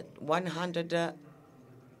 $100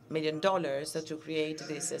 million to create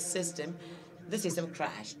this system, the system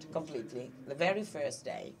crashed completely the very first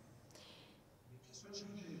day.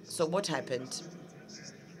 So what happened?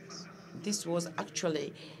 This was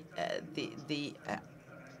actually the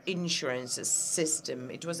insurance system.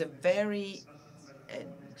 It was a very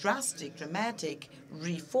drastic, dramatic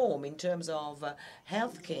reform in terms of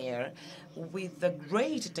healthcare with the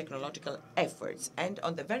great technological efforts. And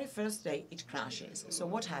on the very first day, it crashes. So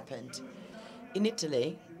what happened? In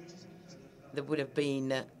Italy, there would have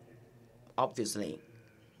been, obviously,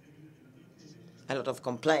 a lot of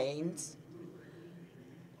complaints,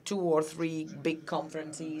 2 or 3 big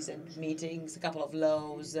conferences and meetings, a couple of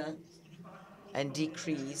laws and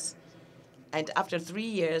decrees. And after 3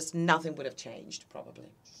 years, nothing would have changed,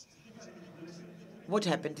 probably. What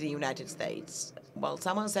happened in the United States? Well,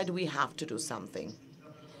 someone said we have to do something.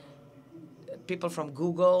 People from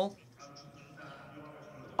Google,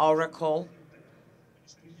 Oracle,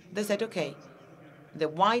 they said, okay, the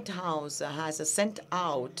White House has sent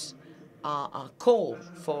out a call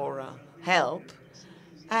for help,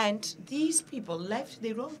 and these people left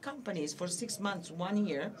their own companies for 6 months, 1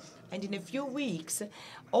 year, and in a few weeks,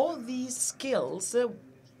 all these skills,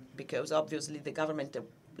 because obviously the government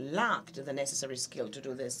lacked the necessary skill to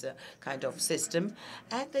do this kind of system,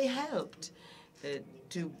 and they helped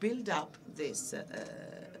to build up this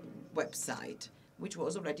website, which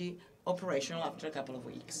was already operational after a couple of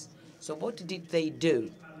weeks. So what did they do?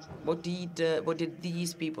 What did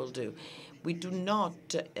these people do? We do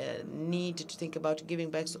not need to think about giving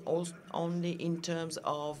back only in terms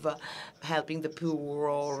of helping the poor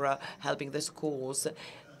or helping the schools.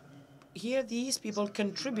 Here, these people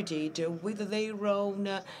contributed with their own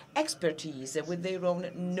expertise, with their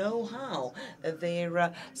own know-how,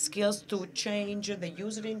 their skills to change the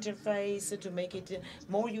user interface, to make it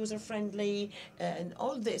more user-friendly, and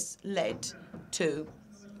all this led to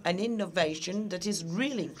an innovation that is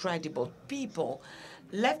really incredible. People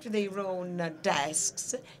left their own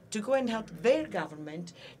desks to go and help their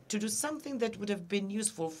government to do something that would have been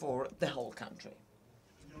useful for the whole country.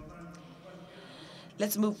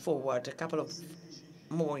 Let's move forward a couple of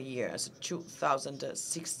more years,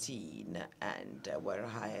 2016, and where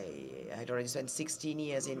I had already spent 16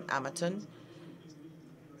 years in Amaton.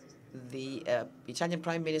 The Italian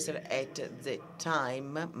Prime Minister at the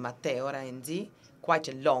time, Matteo Renzi, quite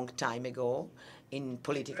a long time ago in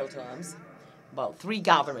political terms, about 3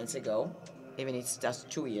 governments ago, even it's just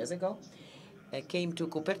 2 years ago, came to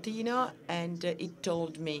Cupertino and he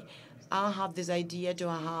told me, I have this idea to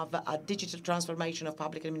have a digital transformation of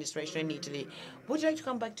public administration in Italy. Would you like to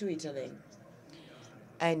come back to Italy?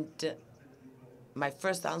 And my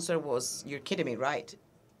first answer was, you're kidding me, right?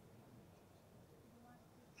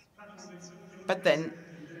 But then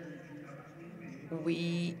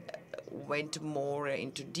we went more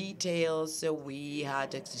into details. We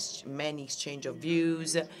had many exchange of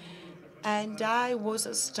views. And I was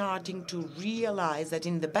starting to realize that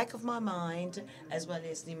in the back of my mind, as well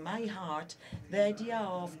as in my heart, the idea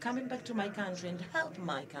of coming back to my country and help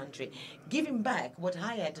my country, giving back what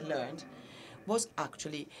I had learned, was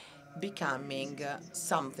actually becoming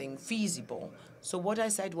something feasible. So what I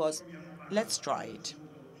said was, let's try it.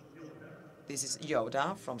 This is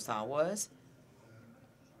Yoda from Star Wars.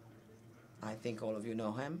 I think all of you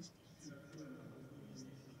know him.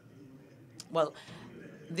 Well,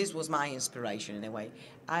 this was my inspiration in a way.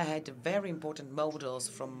 I had very important models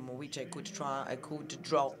from which I could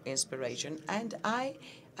draw inspiration, and I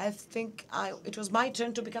think it was my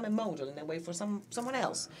turn to become a model in a way for someone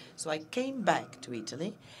else. So I came back to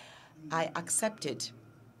Italy. I accepted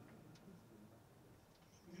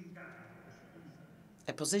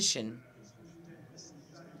a position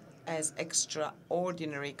as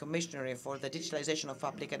extraordinary commissioner for the digitalization of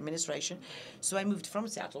public administration. So I moved from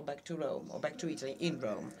Seattle back to Rome, or back to Italy in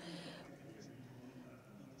Rome.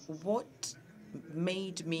 What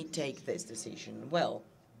made me take this decision? Well,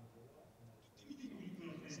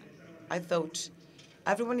 I thought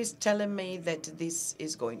everyone is telling me that this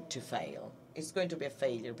is going to fail. It's going to be a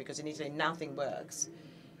failure because in Italy nothing works.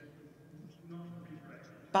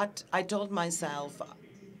 But I told myself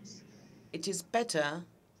it is better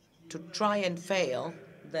to try and fail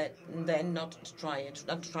than not to try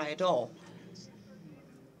at all.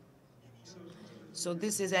 So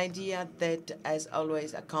this is the idea that has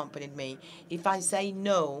always accompanied me. If I say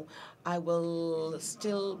no, I will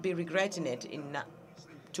still be regretting it in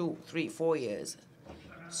 2, 3, 4 years.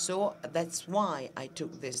 So that's why I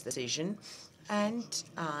took this decision, and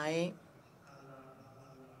I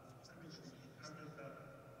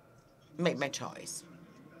made my choice,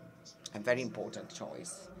 a very important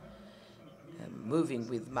choice. Moving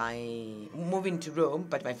to Rome,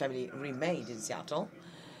 but my family remained in Seattle,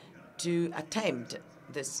 to attempt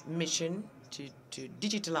this mission to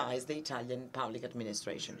digitalize the Italian public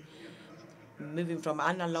administration, moving from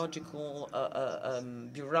analogical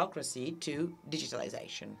bureaucracy to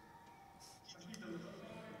digitalization.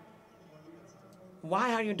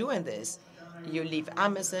 Why are you doing this? You leave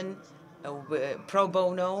Amazon pro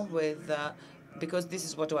bono because this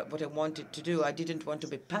is what I wanted to do. I didn't want to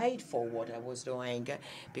be paid for what I was doing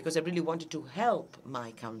because I really wanted to help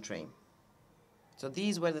my country. So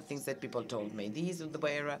these were the things that people told me. These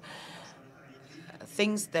were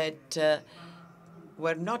things that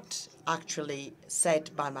were not actually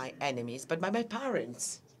said by my enemies, but by my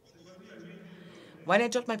parents. When I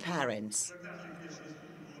told my parents,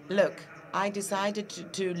 look, I decided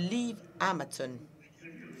to leave Amazon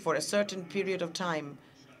for a certain period of time,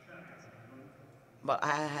 but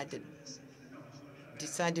I had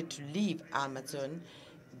decided to leave Amazon,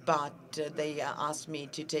 but they asked me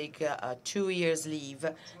to take a 2 years leave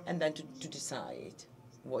and then to decide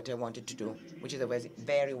what I wanted to do, which is a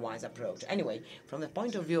very wise approach. Anyway, from the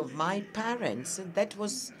point of view of my parents, that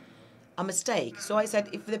was a mistake. So I said,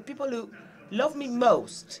 if the people who love me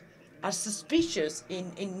most are suspicious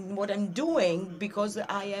in what I'm doing because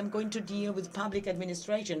I am going to deal with public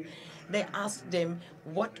administration, they asked them,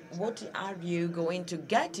 what are you going to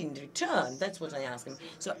get in return? That's what I asked them.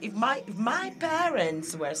 So if my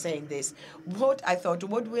parents were saying this, what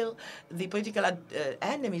will the political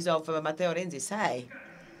enemies of Matteo Renzi say?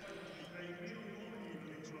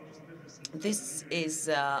 This is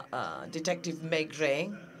Detective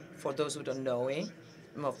Maigret, for those who don't know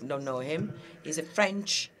him. He's a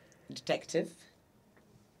French detective.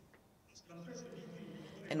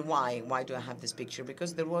 And why? Why do I have this picture?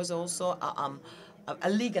 Because there was also a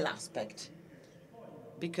legal aspect.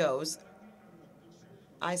 Because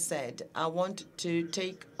I said, I want to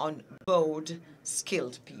take on board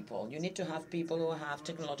skilled people. You need to have people who have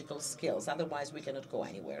technological skills, otherwise we cannot go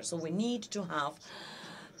anywhere. So we need to have,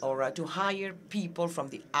 or to hire people from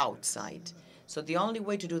the outside. So the only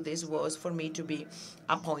way to do this was for me to be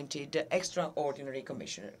appointed extraordinary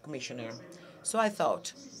commissioner. So I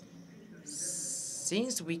thought,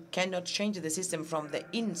 since we cannot change the system from the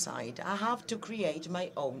inside, I have to create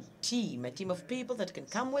my own team, a team of people that can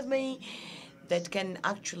come with me, that can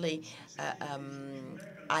actually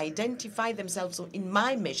identify themselves in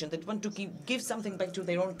my mission, that want to give something back to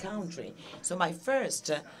their own country. So my first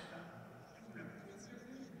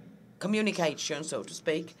communication, so to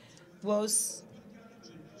speak, was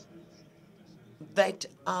that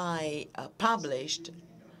I published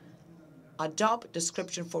a job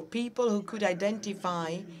description for people who could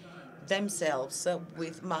identify themselves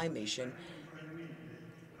with my mission.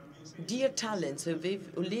 Dear talents who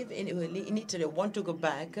live in Italy, want to go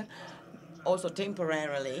back, also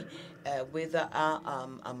temporarily, with a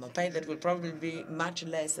pay that will probably be much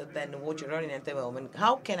less than what you're earning at the moment.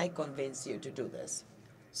 How can I convince you to do this?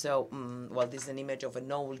 So, well, this is an image of an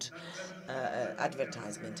old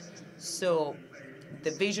advertisement. So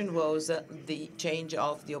the vision was the change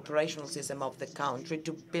of the operational system of the country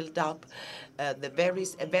to build up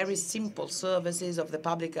very simple services of the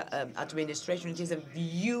public administration. It is a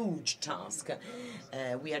huge task.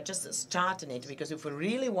 We are just starting it, because if we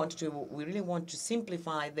really want to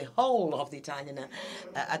simplify the whole of the Italian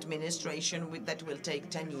administration, that will take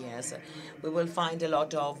 10 years. We will find a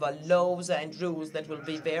lot of laws and rules that will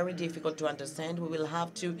be very difficult to understand. We will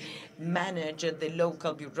have to manage the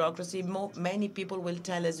local bureaucracy. Many people will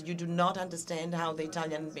tell us, you do not understand how the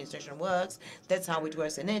Italian administration works. That's how it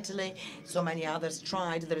works in Italy. So many others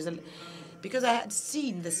tried. Because I had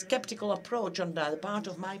seen the skeptical approach on the part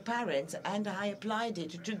of my parents, and I applied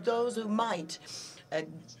it to those who might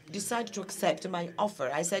decide to accept my offer.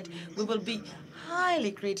 I said, we will be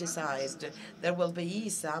highly criticized. There will be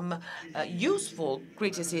some useful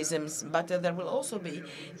criticisms, but there will also be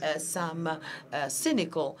some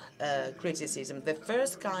cynical criticism. The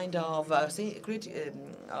first kind of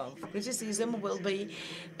criticism will be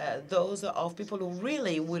those of people who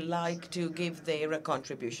really would like to give their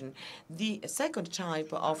contribution. The second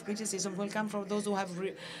type of criticism will come from those who have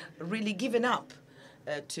really given up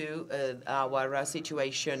to our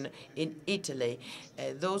situation in Italy,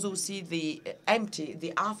 those who see the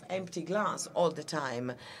half-empty glass all the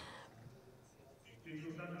time.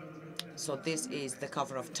 So this is the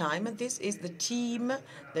cover of Time, and this is the team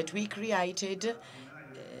that we created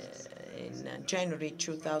in January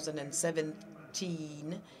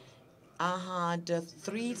 2017. I had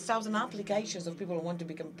 3,000 applications of people who want to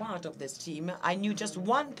become part of this team. I knew just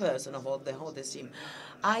one person of all this team.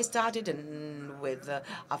 I started with a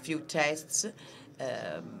few tests,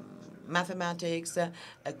 mathematics,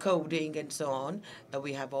 coding, and so on.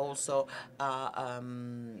 We have also a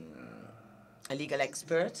legal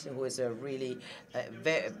expert who is a really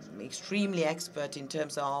extremely expert in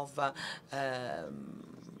terms of the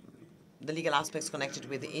legal aspects connected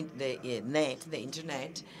with the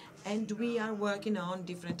internet. And we are working on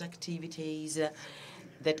different activities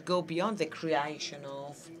that go beyond the creation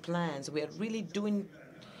of plans. We are really doing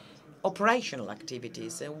operational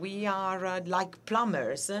activities. We are like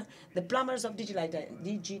plumbers, the plumbers of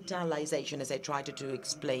digitalization, as I tried to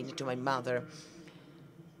explain to my mother.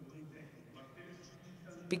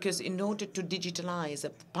 Because in order to digitalize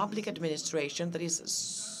a public administration, there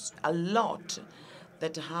is a lot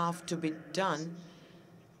that have to be done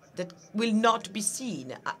that will not be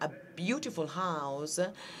seen. A beautiful house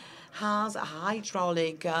has a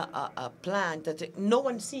hydraulic plant that no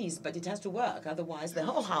one sees, but it has to work. Otherwise, the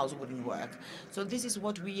whole house wouldn't work. So this is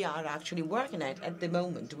what we are actually working at the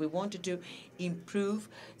moment. We wanted to improve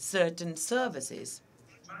certain services.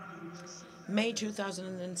 May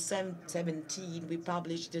 2017, we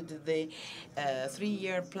published the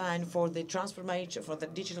 3-year plan for the transformation, for the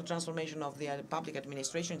digital transformation of the public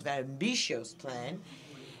administration. It's a very ambitious plan.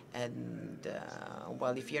 And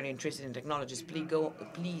well, if you're interested in technologies,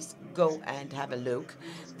 please go and have a look.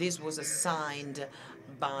 This was assigned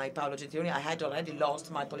by Paolo Gentiloni. I had already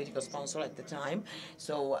lost my political sponsor at the time,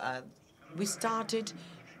 so we started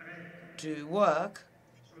to work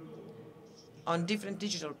on different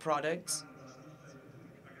digital products,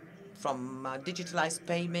 from digitalized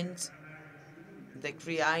payments, the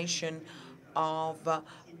creation of a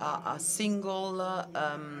single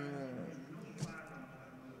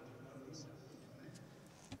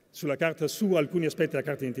sulla carta, su alcuni aspetti della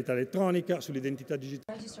carta d'identità elettronica, sull'identità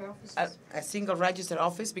digitale. A single register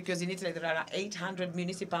office, because in Italy there are 800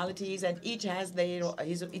 municipalities and each has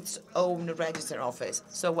its own register office.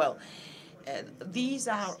 So, well, these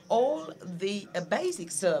are all the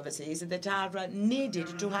basic services that are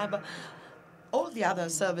needed to have all the other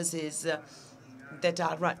services that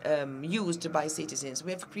are used by citizens.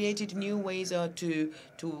 We have created new ways to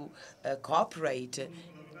cooperate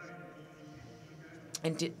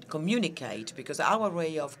and communicate, because our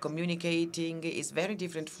way of communicating is very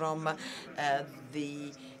different from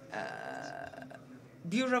the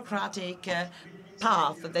bureaucratic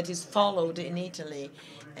path that is followed in Italy,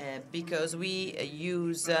 because we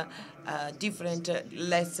use different,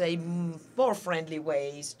 let's say, more friendly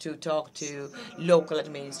ways to talk to local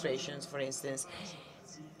administrations, for instance.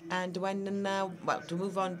 And when well, to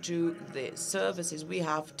move on to the services, we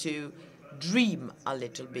have to dream a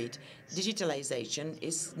little bit. Digitalization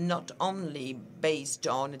is not only based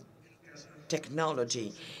on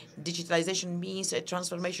technology. Digitalization means a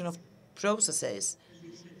transformation of processes.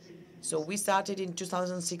 So we started in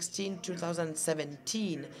 2016,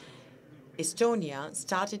 2017. Estonia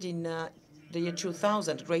started in the year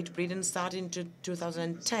 2000. Great Britain started in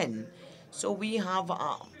 2010. So we have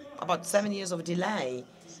about 7 years of delay.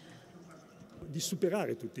 Di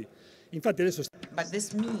superare tutti. Infatti adesso. But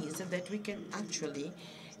this means that we can actually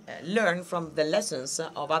learn from the lessons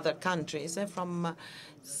of other countries. From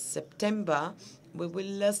September, we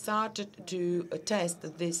will start to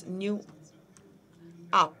test this new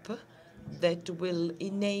app that will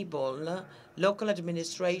enable local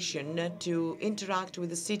administration to interact with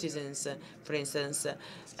the citizens, for instance,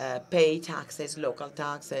 pay taxes, local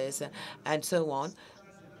taxes, and so on,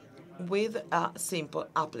 with a simple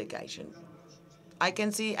application. I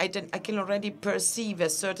can see, I can already perceive a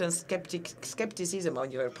certain skepticism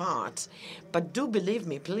on your part, but do believe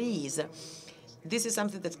me, please. This is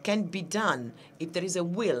something that can be done if there is a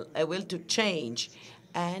will to change,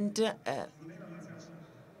 and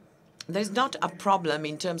there is not a problem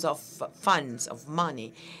in terms of funds, of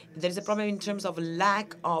money. There is a problem in terms of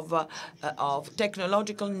lack of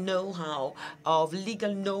technological know-how, of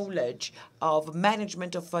legal knowledge, of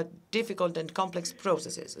management of difficult and complex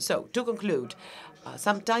processes. So, to conclude,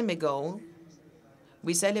 some time ago,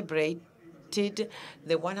 we celebrated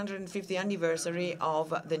the 150th anniversary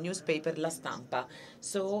of the newspaper La Stampa.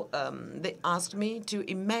 So they asked me to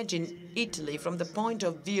imagine Italy from the point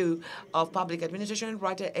of view of public administration and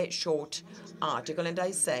write a short article. And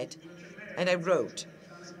I said, and I wrote,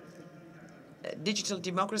 digital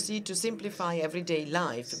democracy to simplify everyday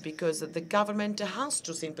life, because the government has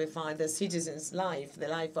to simplify the citizens' life, the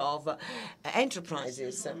life of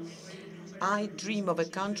enterprises. I dream of a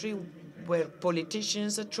country where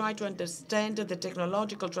politicians try to understand the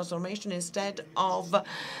technological transformation instead of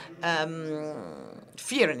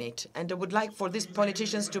fearing it. And I would like for these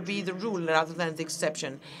politicians to be the rule rather than the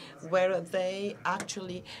exception, where they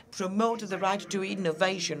actually promote the right to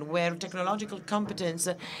innovation, where technological competence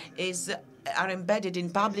are embedded in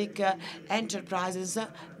public enterprises,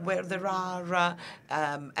 where there are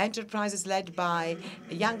enterprises led by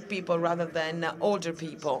young people rather than older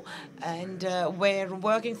people, and where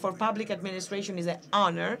working for public administration is an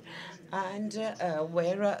honor, and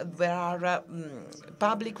where there are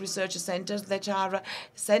public research centers that are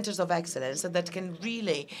centers of excellence that can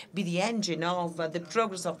really be the engine of the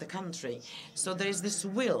progress of the country. So there is this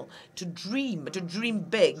will to dream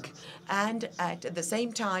big, and at the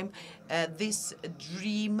same time, this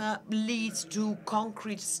dream leads to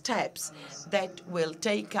concrete steps that will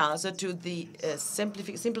take us to the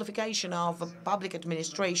simplification of public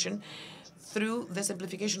administration through the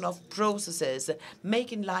simplification of processes,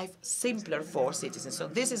 making life simpler for citizens. So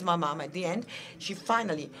this is my mom at the end. She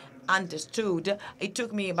finally understood. It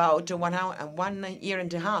took me about 1 hour and 1 year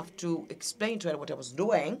and a half to explain to her what I was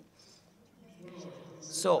doing.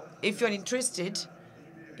 So if you're interested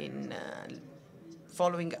in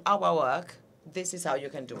following our work, this is how you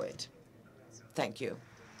can do it. Thank you.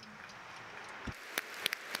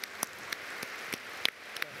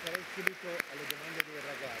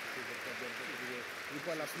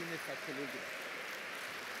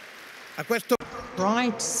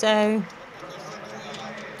 Right, so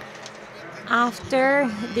after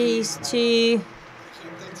these two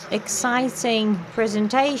exciting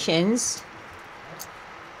presentations,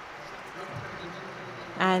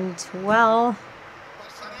 and well,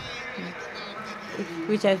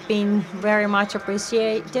 which have been very much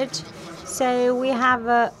appreciated. So we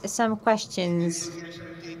have some questions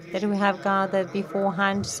that we have gathered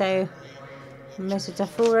beforehand. So, Mr.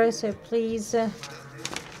 Tafura, so please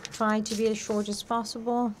try to be as short as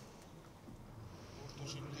possible.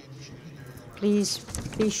 Please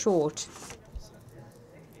be short.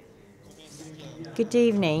 Good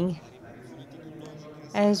evening.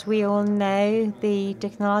 As we all know, the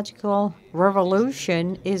technological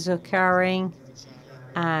revolution is occurring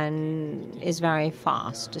and is very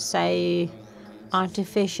fast. So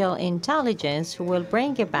artificial intelligence will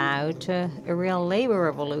bring about a real labor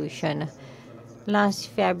revolution. Last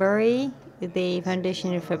February, the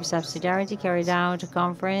Foundation for Subsidiarity carried out a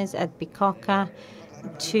conference at Bicocca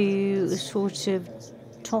to sort of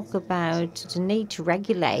talk about the need to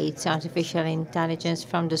regulate artificial intelligence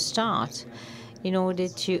from the start in order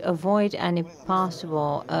to avoid any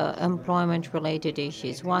possible employment-related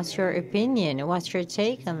issues. What's your opinion? What's your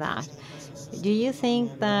take on that? Do you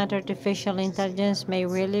think that artificial intelligence may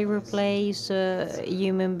really replace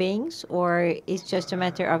human beings, or it's just a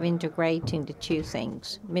matter of integrating the two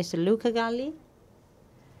things? Mr. Luca Galli?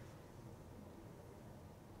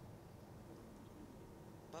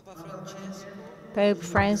 Pope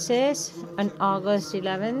Francis on August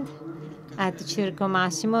 11th at the Circo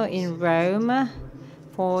Massimo in Rome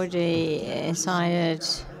for the Synod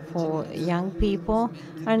for young people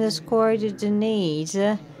underscored the need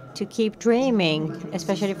to keep dreaming,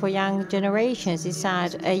 especially for young generations. He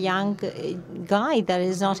said a young guy that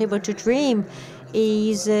is not able to dream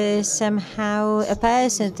is somehow a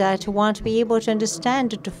person that won't be able to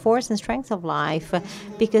understand the force and strength of life,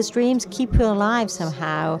 because dreams keep you alive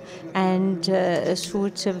somehow and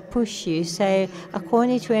sort of push you. So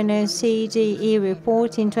according to an OCDE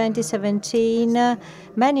report in 2017,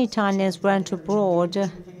 many Italians went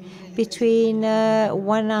abroad, between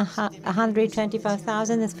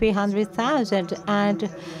 125,000 and 300,000, and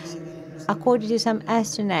according to some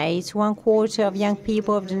estimates, 1/4 of young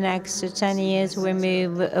people over the next 10 years will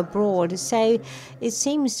move abroad. So it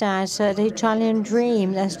seems that the Italian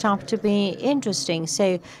dream has stopped to be interesting.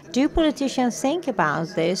 So do politicians think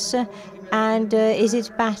about this? And is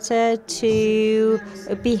it better to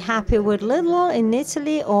be happy with little in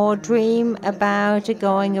Italy or dream about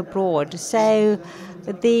going abroad? So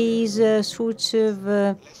these sorts of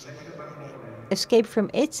escape from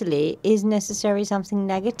Italy, is necessary something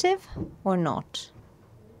negative or not?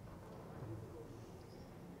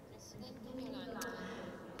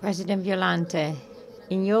 President Violante,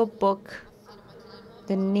 in your book,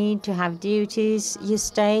 The Need to Have Duties, you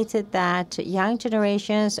stated that young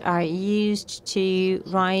generations are used to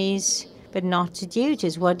rise but not to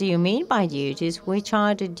duties. What do you mean by duties? Which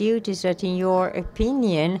are the duties that, in your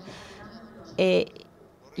opinion, a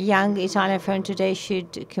young Italian from today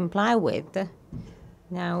should comply with?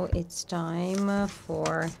 Now it's time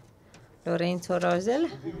for Lorenzo Rosel.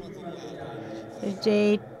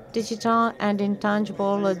 The digital and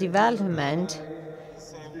intangible development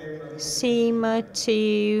seem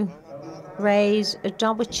to raise a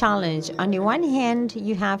double challenge. On the one hand,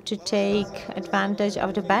 you have to take advantage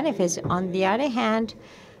of the benefits. On the other hand,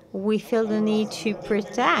 we feel the need to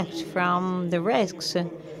protect from the risks.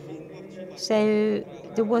 So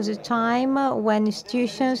there was a time when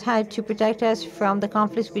institutions had to protect us from the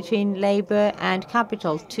conflicts between labor and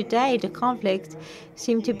capital. Today, the conflict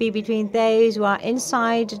seems to be between those who are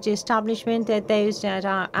inside the establishment and those that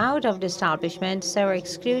are out of the establishment, so are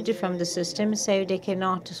excluded from the system, so they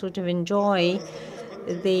cannot sort of enjoy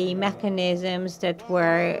the mechanisms that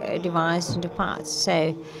were devised in the past.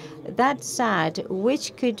 So that said,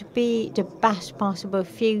 which could be the best possible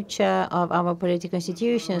future of our political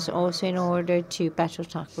institutions also in order to better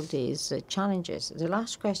tackle these challenges? The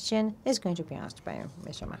last question is going to be asked by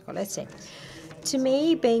Mr. Marco. Let's see. To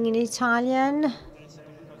me, being an Italian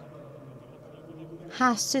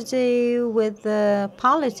has to do with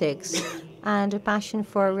politics and a passion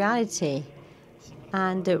for reality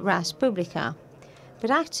and res publica.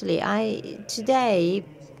 But actually, today,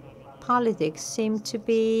 politics seem to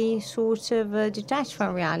be sort of detached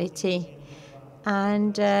from reality.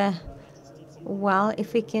 And, well,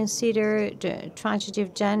 if we consider the tragedy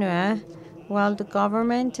of Genoa, well, the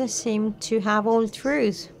government seemed to have all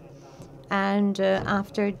truth. And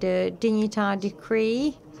after the Dignità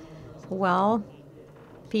decree, well,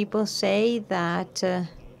 people say that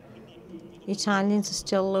Italians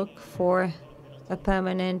still look for a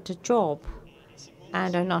permanent job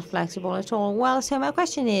and are not flexible at all. Well, so my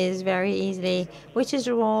question is very easily, which is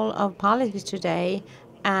the role of politics today,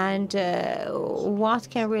 and what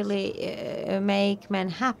can really make men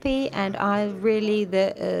happy, and are really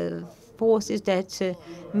the forces that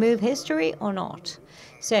move history or not?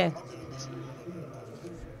 So,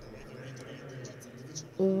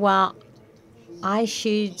 well, I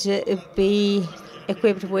should be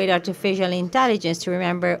equipped with artificial intelligence to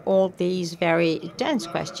remember all these very dense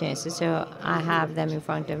questions. So I have them in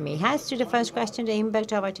front of me. As to the first question, the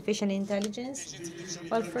impact of artificial intelligence.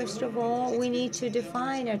 Well, first of all, we need to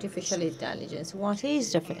define artificial intelligence. What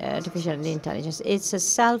is artificial intelligence? It's a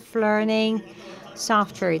self-learning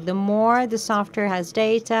software. The more the software has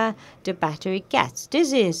data, the better it gets.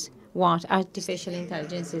 This is what artificial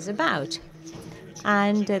intelligence is about.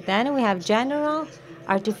 And then we have general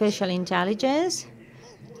artificial intelligence.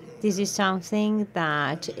 This is something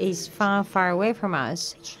that is far, far away from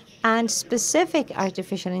us. And specific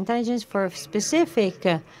artificial intelligence for specific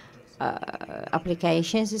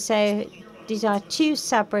applications. So these are two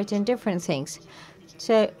separate and different things.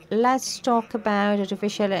 So let's talk about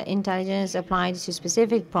artificial intelligence applied to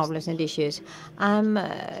specific problems and issues. I'm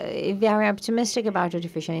very optimistic about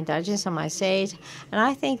artificial intelligence, I might say it. And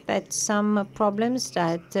I think that some problems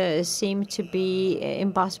that seem to be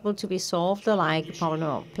impossible to be solved, like the problem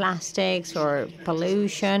of plastics or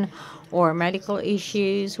pollution or medical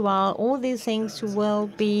issues, well, all these things will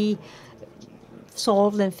be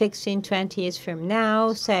solved and fixed in 20 years from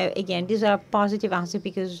now. So again, these are positive aspects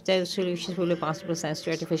because those solutions will be possible thanks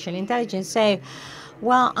to artificial intelligence. So,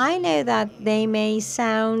 well, I know that they may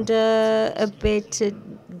sound a bit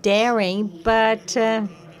daring, but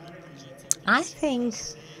I think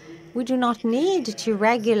we do not need to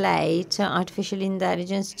regulate artificial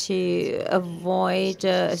intelligence to avoid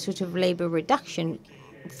a sort of labor reduction.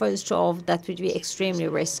 First of all, that would be extremely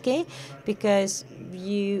risky because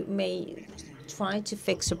you may try to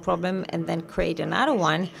fix a problem and then create another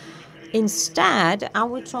one. Instead, I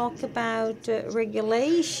would talk about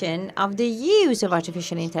regulation of the use of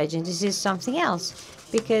artificial intelligence. This is something else,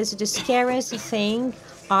 because the scariest thing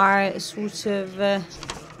are sort of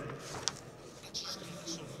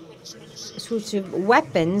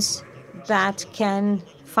weapons that can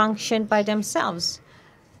function by themselves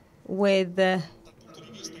with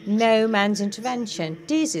no man's intervention.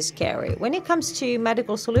 This is scary. When it comes to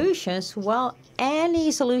medical solutions, well, any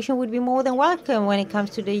solution would be more than welcome when it comes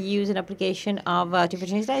to the use and application of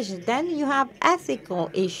artificial intelligence. Then you have ethical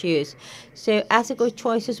issues. So ethical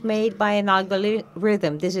choices made by an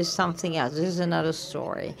algorithm. This is something else. This is another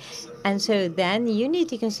story. And so then you need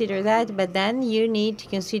to consider that, but then you need to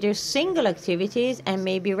consider single activities and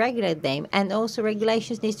maybe regulate them. And also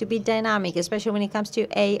regulations need to be dynamic, especially when it comes to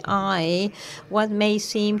AI. What may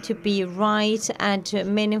seem to be right and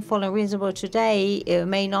meaningful and reasonable today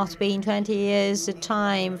may not be in 20 years'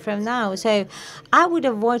 time from now. So I would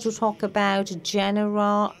avoid to talk about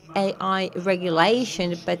general AI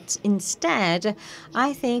regulation, but instead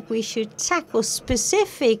I think we should tackle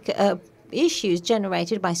specific issues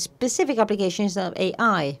generated by specific applications of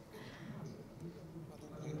AI.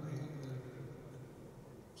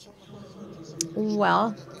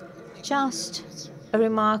 Well, just a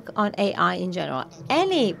remark on AI in general.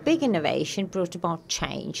 Any big innovation brought about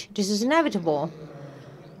change. This is inevitable.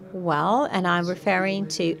 Well, and I'm referring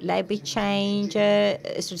to labor change,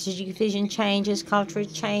 strategic vision changes, cultural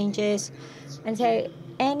changes. And so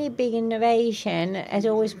any big innovation has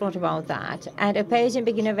always brought about that. And opposing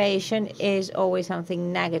big innovation is always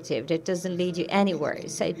something negative that doesn't lead you anywhere.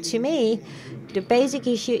 So to me, the basic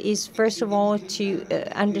issue is, first of all, to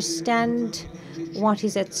understand what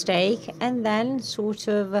is at stake. And then sort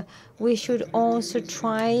of we should also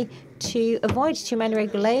try to avoid too many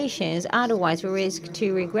regulations. Otherwise, we risk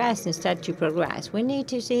to regress instead to progress. We need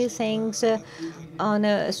to see things on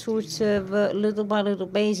a sort of little by little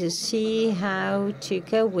basis, see how to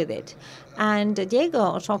cope with it. And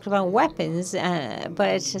Diego talked about weapons,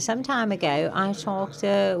 but some time ago I talked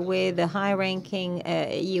with a high-ranking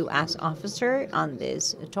U.S. officer on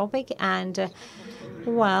this topic, and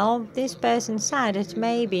well, this person said that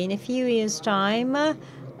maybe in a few years' time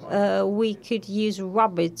we could use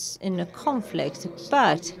robots in a conflict,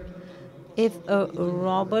 but if a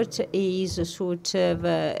robot is sort of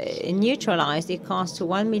neutralized, it costs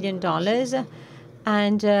 $1 million.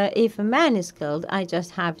 And if a man is killed, I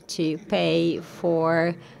just have to pay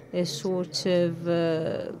for a sort of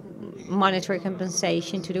monetary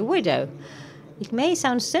compensation to the widow. It may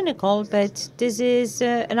sound cynical, but this is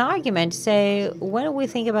an argument. So when we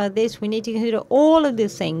think about this, we need to consider all of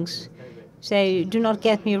these things. So do not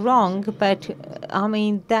get me wrong, but I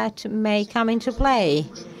mean, that may come into play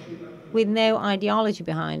with no ideology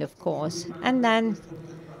behind, of course. And then,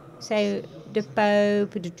 so the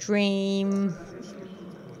Pope, the dreams,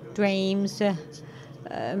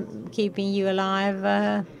 keeping you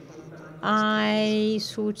alive. I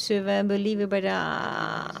sort of a believer, but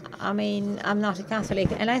I mean, I'm not a Catholic,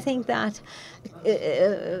 and I think that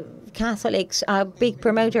Catholics are a big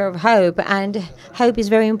promoter of hope, and hope is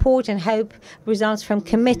very important. Hope results from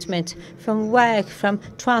commitment, from work, from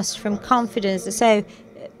trust, from confidence. So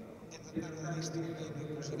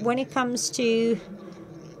when it comes to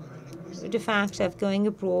the fact of going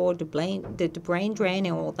abroad, the brain drain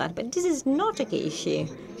and all that, but this is not a key issue.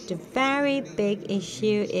 The very big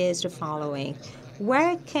issue is the following.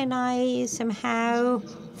 Where can I somehow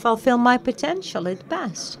fulfill my potential at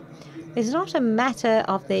best? It's not a matter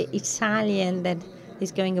of the Italian that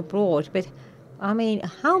is going abroad, but I mean,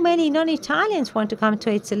 how many non-Italians want to come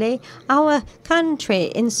to Italy? Our country,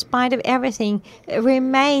 in spite of everything,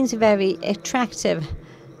 remains very attractive.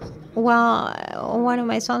 Well, one of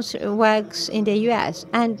my sons works in the US,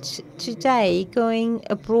 and today going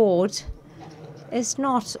abroad is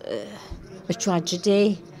not a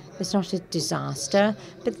tragedy, it's not a disaster,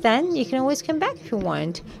 but then you can always come back if you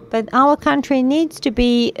want. But our country needs to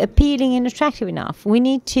be appealing and attractive enough. We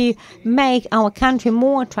need to make our country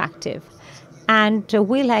more attractive. And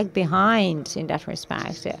we lag behind in that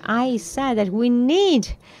respect. I said that we need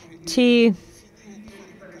to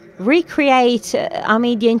recreate,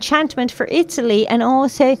 the enchantment for Italy, and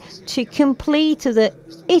also to complete the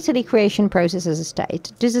Italy creation process as a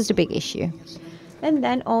state. This is the big issue. And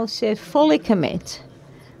then also fully commit.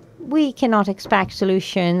 We cannot expect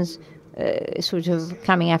solutions sort of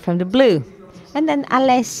coming out from the blue. And then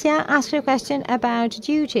Alessia asked a question about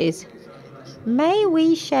duties. May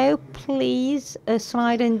we show, please, a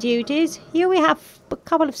slide on duties? Here we have a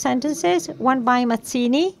couple of sentences, one by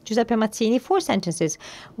Mazzini, Giuseppe Mazzini, 4 sentences,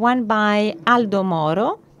 one by Aldo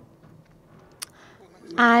Moro,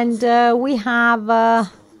 and we have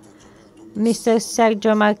Mr.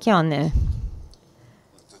 Sergio Marchionne.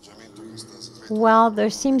 Well, there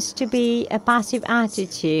seems to be a passive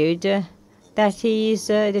attitude that is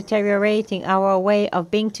deteriorating our way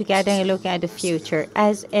of being together and looking at the future,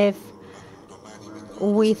 as if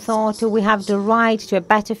we thought we have the right to a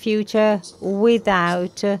better future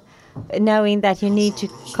without knowing that you need to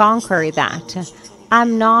conquer that.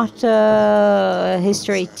 I'm not a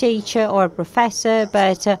history teacher or a professor,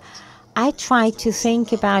 but I try to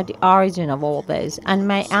think about the origin of all this. And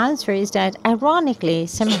my answer is that, ironically,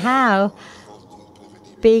 somehow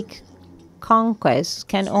big conquests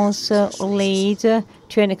can also lead to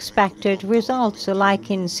unexpected results, like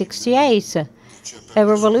in '68. A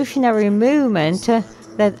revolutionary movement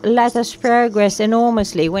that let us progress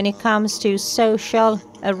enormously when it comes to social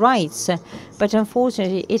rights. But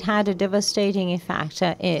unfortunately, it had a devastating effect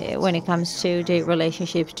when it comes to the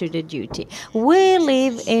relationship to the duty. We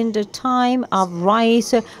live in the time of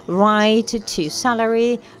rights, right to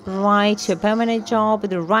salary, right to a permanent job,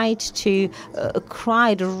 the right to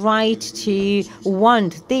cry, the right to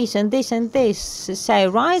want this and this and this. So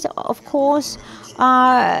rights, of course,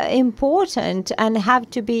 are important and have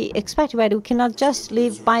to be expected, but we cannot just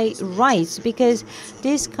live by rights, because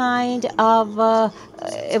this kind of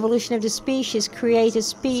evolution of the species create a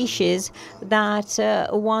species that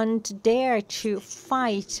won't dare to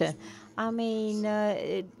fight.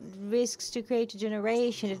 It risks to create a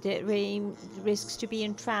generation that risks to be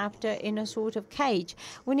entrapped in a sort of cage.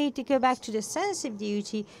 We need to go back to the sense of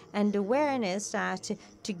duty and awareness that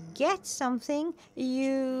to get something,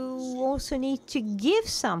 you also need to give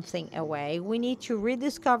something away. We need to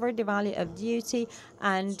rediscover the value of duty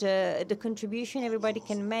and the contribution everybody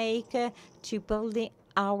can make to building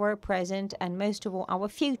our present and, most of all, our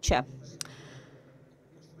future.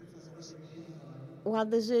 Well,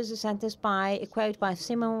 this is a sentence a quote by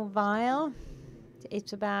Simone Weil.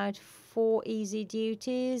 It's about 4 easy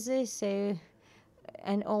duties,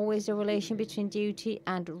 and always the relation between duty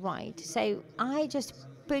and right. So I just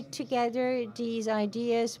put together these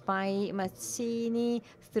ideas by Mazzini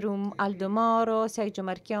through Aldo Moro, Sergio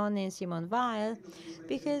Marchionne, and Simone Weil,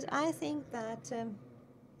 because I think that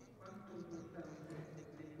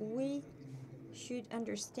we should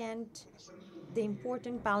understand the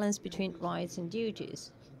important balance between rights and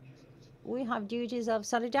duties. We have duties of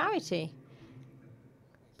solidarity,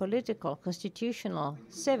 political, constitutional,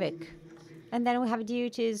 civic, and then we have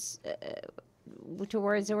duties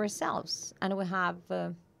towards ourselves, and we have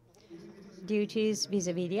duties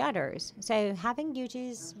vis-a-vis the others. So having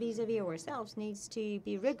duties vis-a-vis ourselves needs to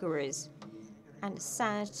be rigorous and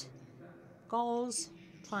set goals,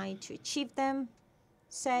 trying to achieve them.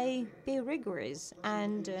 So be rigorous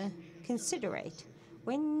and considerate.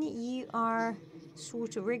 When you are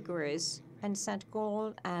sort of rigorous and set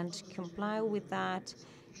goal and comply with that,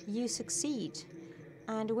 you succeed.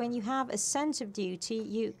 And when you have a sense of duty,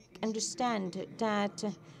 you understand that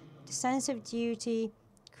the sense of duty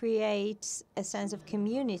creates a sense of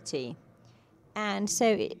community. And so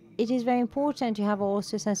it is very important to have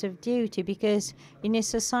also a sense of duty, because in a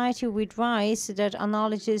society with rights that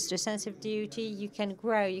acknowledges the sense of duty, you can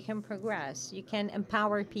grow, you can progress, you can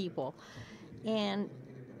empower people. And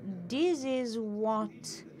this is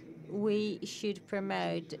what we should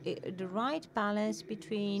promote, the right balance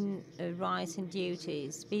between rights and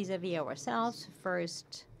duties vis-à-vis ourselves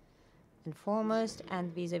first and foremost,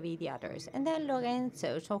 and vis-à-vis the others. And then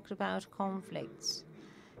Lorenzo talked about conflicts.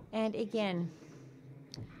 And again,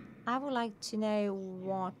 I would like to know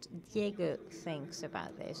what Diego thinks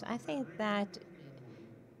about this. I think that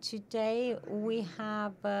today we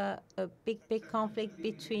have a big conflict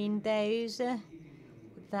between those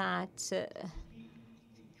that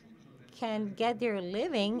can get their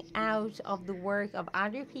living out of the work of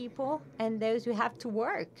other people and those who have to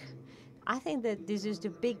work. I think that this is the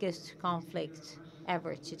biggest conflict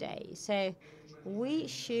ever today. So we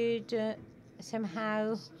should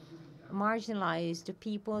somehow marginalize the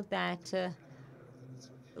people that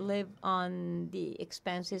live on the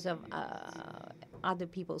expenses of other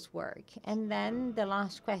people's work. And then the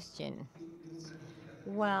last question.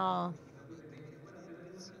 Well,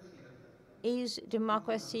 is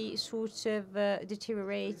democracy sort of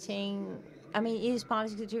deteriorating? I mean, is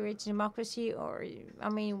politics deteriorating democracy, or, I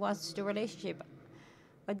mean, what's the relationship?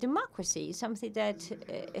 But democracy is something that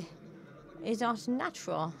is not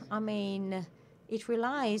natural. I mean, it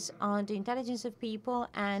relies on the intelligence of people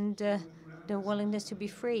and the willingness to be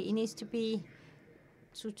free. It needs to be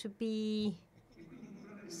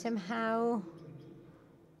somehow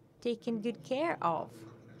taken good care of.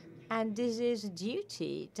 And this is a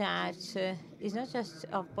duty that is not just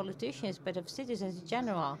of politicians, but of citizens in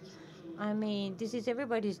general. I mean, this is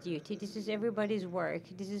everybody's duty. This is everybody's work.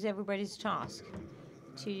 This is everybody's task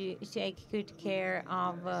to take good care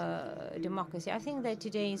of democracy. I think that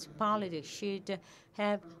today's politics should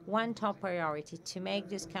have one top priority: to make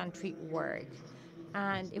this country work.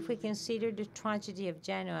 And if we consider the tragedy of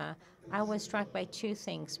Genoa, I was struck by two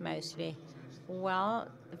things mostly. Well,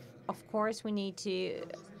 of course, we need to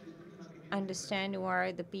understand who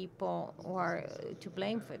are the people who are to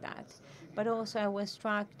blame for that. But also I was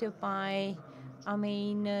struck by,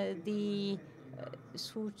 the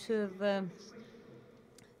sort of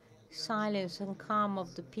silence and calm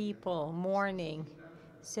of the people mourning.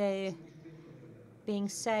 So being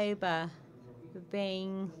sober,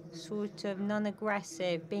 being sort of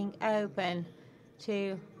non-aggressive, being open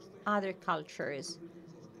to other cultures.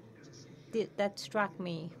 That struck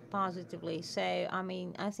me positively. So, I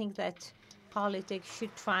mean, I think that politics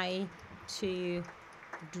should try to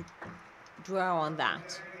draw on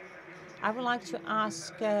that. I would like to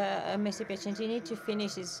ask Mr. Piacentini to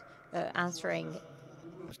finish his answering.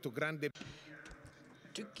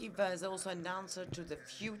 To give us also an answer to the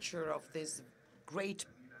future of this great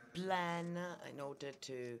plan in order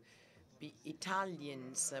to be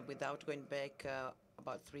Italians without going back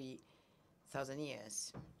about 3,000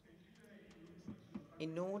 years.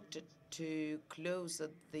 In order to close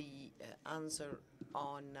the answer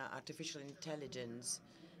on artificial intelligence,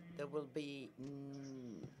 there will be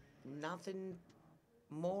nothing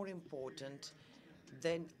more important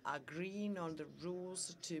than agreeing on the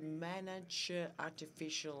rules to manage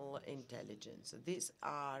artificial intelligence. These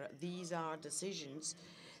are decisions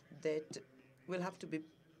that will have to be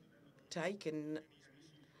taken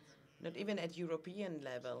not even at European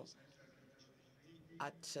level,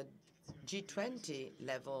 at G20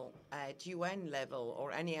 level, at UN level,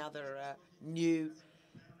 or any other new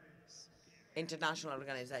international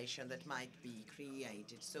organization that might be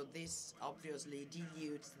created. So this obviously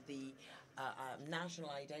dilutes the national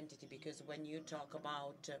identity, because when you talk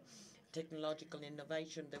about technological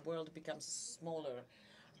innovation, the world becomes smaller.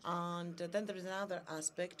 And then there is another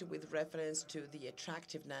aspect with reference to the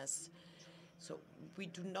attractiveness. So we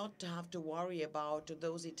do not have to worry about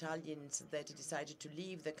those Italians that decided to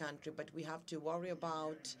leave the country, but we have to worry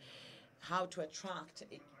about how to attract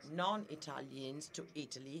non-Italians to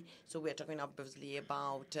Italy. So we're talking obviously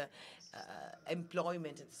about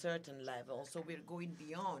employment at certain levels. So we're going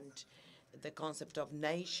beyond the concept of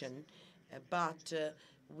nation, but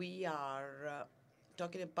we are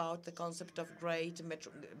talking about the concept of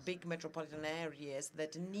big metropolitan areas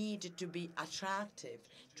that need to be attractive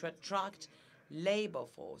to attract labor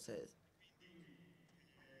forces.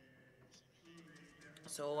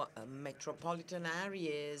 So metropolitan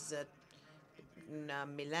areas,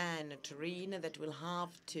 Milan, Turin, that will have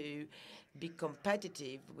to be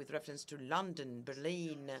competitive with reference to London,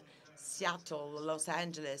 Berlin, Seattle, Los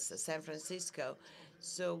Angeles, San Francisco.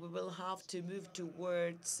 So we will have to move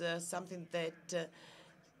towards something that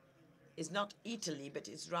is not Italy, but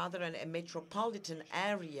it's rather a metropolitan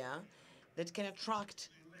area that can attract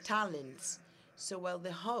talents. So, well,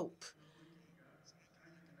 the hope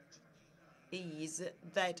is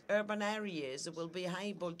that urban areas will be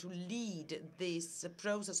able to lead this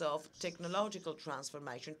process of technological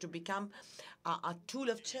transformation to become a tool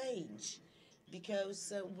of change,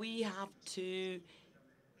 because we have to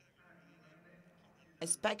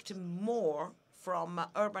expect more from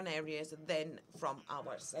urban areas than from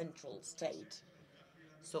our central state.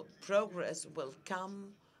 So progress will come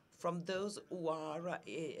from those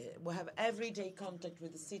who have everyday contact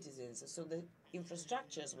with the citizens. So the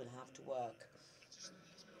infrastructures will have to work.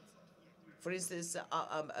 For instance,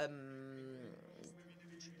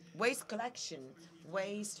 waste collection,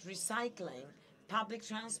 waste recycling, public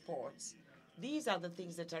transports. These are the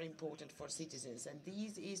things that are important for citizens, and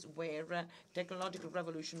this is where technological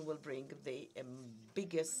revolution will bring the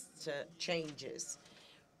biggest changes.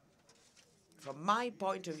 From my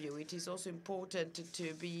point of view, it is also important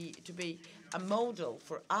to be a model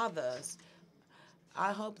for others.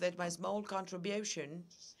 I hope that my small contribution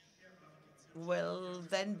will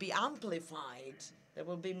then be amplified. There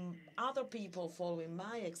will be other people following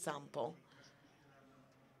my example.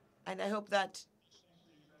 And I hope that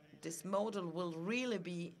this model will really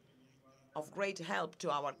be of great help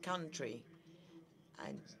to our country.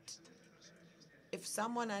 And if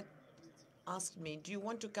someone had asked me, do you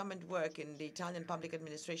want to come and work in the Italian public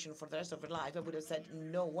administration for the rest of your life, I would have said,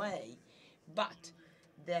 no way. But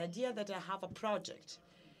the idea that I have a project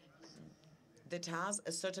that has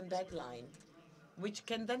a certain deadline, which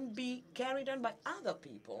can then be carried on by other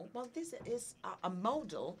people, well, this is a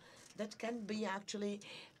model that can be actually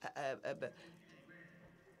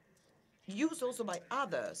used also by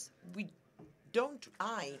others.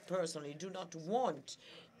 I personally do not want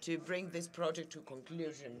to bring this project to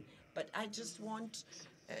conclusion, but I just want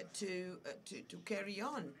to carry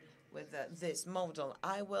on with this model.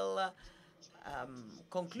 I will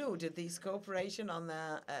conclude this cooperation on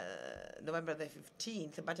November the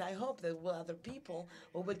 15th, but I hope there will other people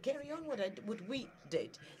who will carry on what we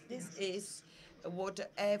did. This is what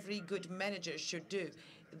every good manager should do.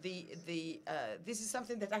 This is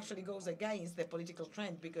something that actually goes against the political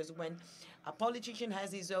trend, because when a politician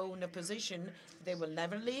has his own position, they will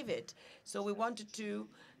never leave it. So we wanted to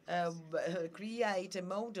create a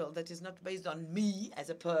model that is not based on me as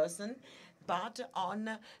a person, but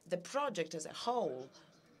on the project as a whole.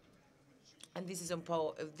 And this is in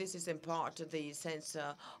part the sense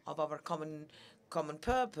of our common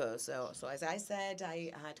purpose. So as I said,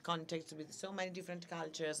 I had contacts with so many different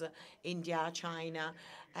cultures, India, China,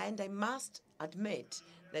 and I must admit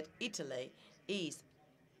that Italy is,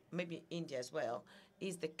 maybe India as well,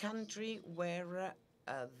 is the country where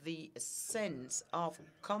the sense of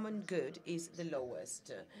common good is the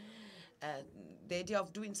lowest. The idea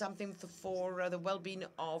of doing something for the well-being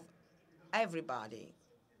of everybody,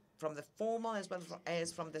 from the formal as well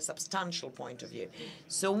as from the substantial point of view.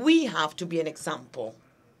 So we have to be an example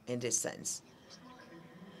in this sense.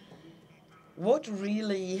 What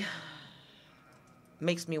really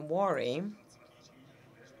makes me worry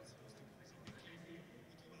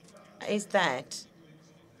is that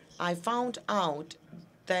I found out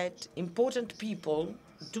that important people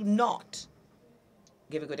do not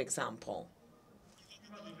give a good example.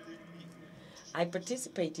 I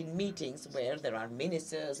participate in meetings where there are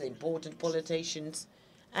ministers, important politicians,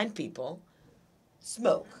 and people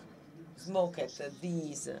smoke at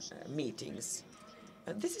these meetings.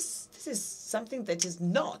 This is something that is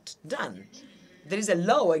not done. There is a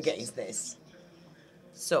law against this.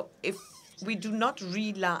 So if we do not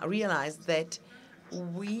realize that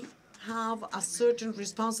we have a certain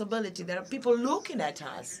responsibility, there are people looking at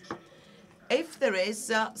us. If there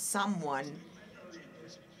is someone,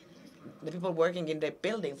 the people working in the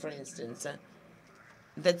building, for instance,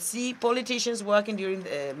 that see politicians working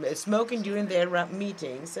smoking during their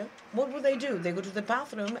meetings, what would they do? They go to the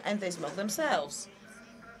bathroom and they smoke themselves.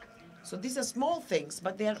 So these are small things,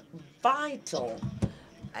 but they are vital.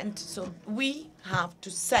 And so we have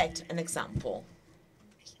to set an example.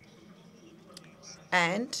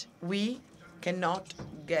 And we cannot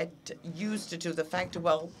get used to the fact,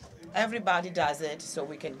 well, everybody does it, so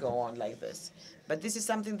we can go on like this. But this is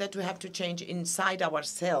something that we have to change inside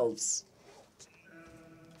ourselves.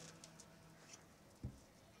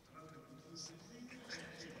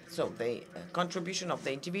 So the contribution of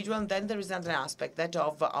the individual, and then there is another aspect, that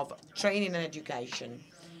of training and education.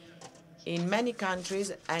 In many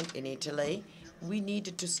countries, and in Italy, we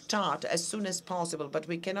need to start as soon as possible, but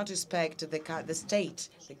we cannot expect the state,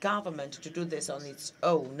 the government, to do this on its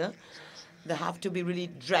own. there have to be really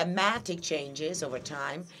dramatic changes over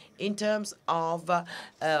time in terms of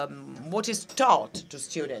what is taught to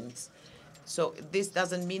students. So this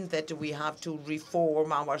doesn't mean that we have to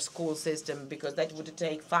reform our school system, because that would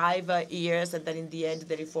take 5 years, and then in the end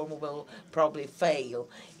the reform will probably fail.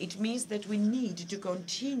 It means that we need to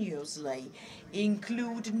continuously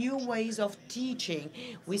include new ways of teaching.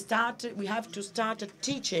 We have to start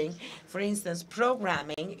teaching, for instance,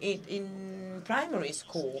 programming in primary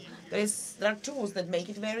school. There are tools that make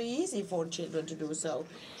it very easy for children to do so.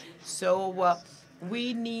 So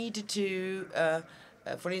we need to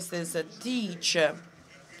for instance, teach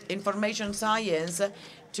information science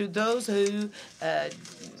to those who,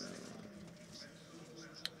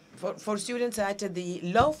 for students at the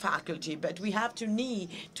law faculty, but we have to need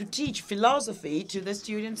to teach philosophy to the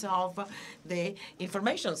students of the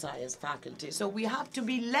information science faculty. So we have to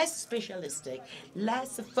be less specialistic,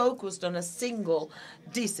 less focused on a single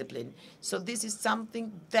discipline. So this is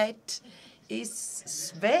something that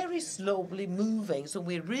is very slowly moving. So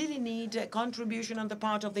we really need a contribution on the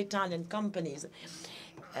part of the Italian companies.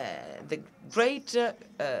 The great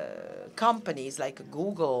companies like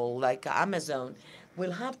Google, like Amazon,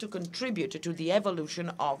 will have to contribute to the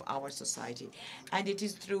evolution of our society. And it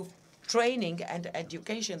is through training and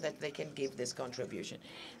education that they can give this contribution.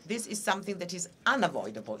 This is something that is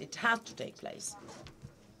unavoidable. It has to take place.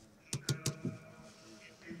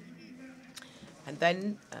 And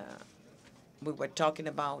then we were talking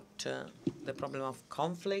about the problem of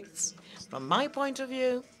conflicts. From my point of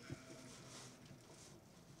view,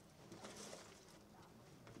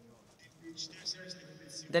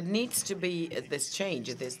 there needs to be this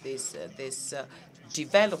change, this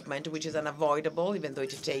development, which is unavoidable, even though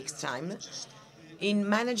it takes time, in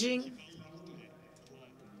managing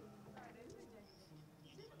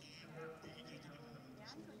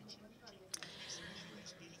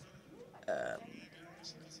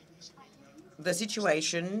the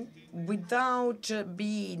situation without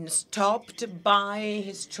being stopped by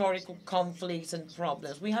historical conflicts and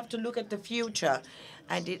problems. We have to look at the future.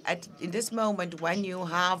 And in this moment, when you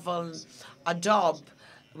have a job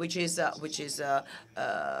which is a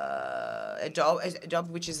job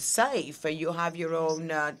which is safe, you have your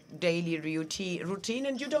own daily routine,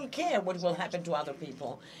 and you don't care what will happen to other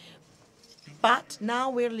people. But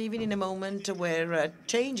now we're living in a moment where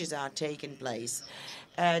changes are taking place.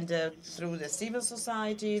 And through the civil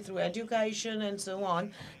society, through education, and so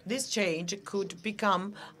on, this change could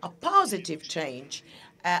become a positive change,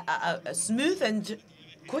 a smooth and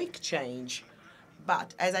quick change.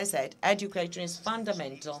 But as I said, education is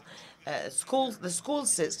fundamental. The school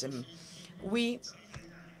system, we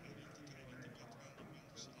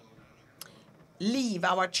leave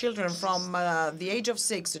our children from the age of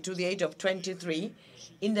 6 to the age of 23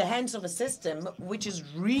 in the hands of a system which is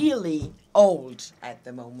really old at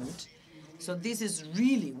the moment. So this is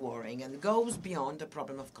really worrying and goes beyond the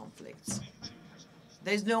problem of conflicts.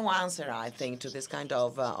 There's no answer, I think, to this kind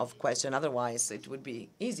of question. Otherwise, it would be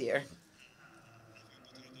easier.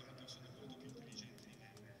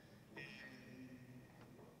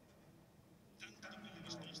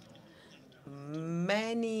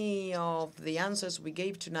 Many of the answers we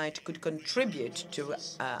gave tonight could contribute to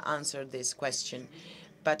answer this question.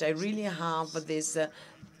 But I really have this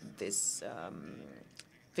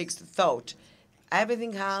fixed thought.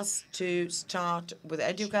 Everything has to start with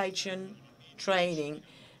education, training,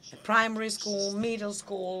 primary school, middle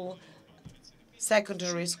school,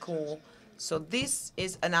 secondary school. So this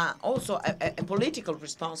is also a political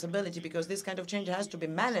responsibility, because this kind of change has to be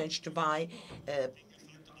managed by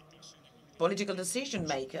political decision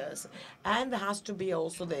makers, and there has to be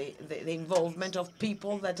also the involvement of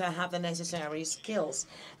people that have the necessary skills.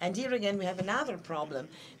 And here again we have another problem,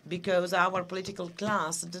 because our political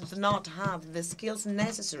class does not have the skills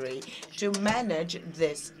necessary to manage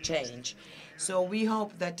this change. So we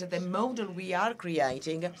hope that the model we are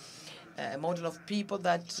creating, a model of people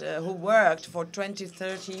that who worked for 20,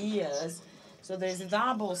 30 years, so there's a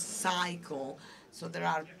double cycle. So there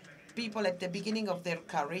are people at the beginning of their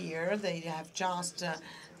career, they have just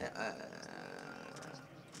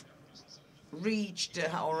reached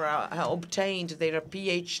or obtained their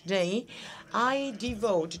PhD. I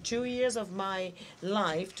devote 2 years of my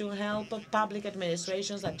life to help public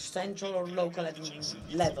administrations at central or local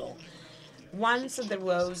level. Once there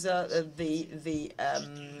was the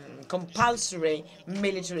compulsory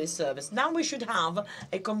military service. Now we should have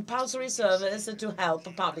a compulsory service to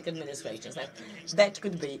help public administrations. That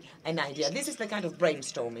could be an idea. This is the kind of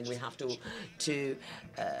brainstorming we have to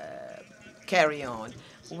carry on.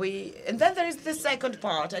 And then there is the second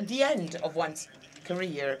part, at the end of one's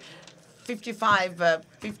career, 55,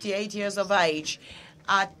 58 years of age,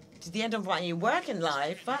 at the end of my working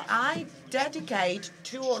life, I dedicate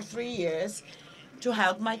 2 or 3 years to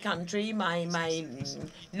help my country, my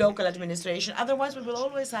local administration. Otherwise, we will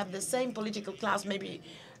always have the same political class, maybe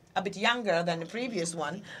a bit younger than the previous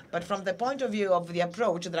one, but from the point of view of the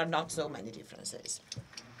approach, there are not so many differences.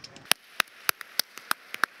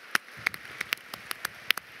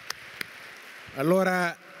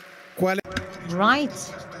 Allora,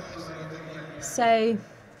 Right. So,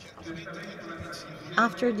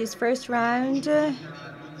 after this first round,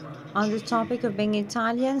 on the topic of being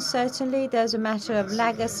Italian, certainly there's a matter of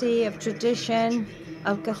legacy, of tradition,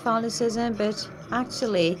 of Catholicism, but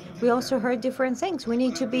actually we also heard different things. We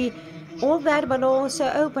need to be all that, but also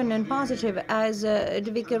open and positive, as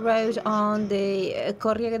the vicar wrote on the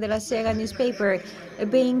Corriere della Sera newspaper,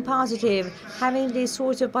 being positive, having this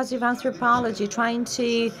sort of positive anthropology, trying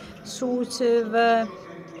to sort of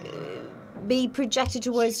be projected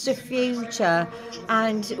towards the future.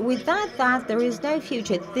 And without that, there is no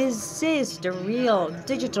future. This is the real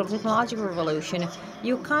digital technological revolution.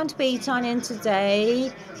 You can't be Italian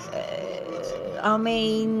today, I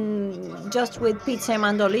mean, just with pizza and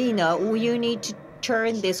mandolino. You need to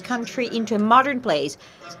turn this country into a modern place.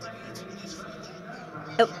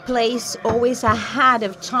 A place always ahead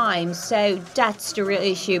of time. So that's the real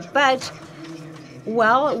issue. But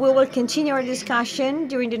well, we will continue our discussion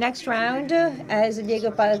during the next round, as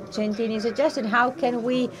Diego Piacentini suggested. How can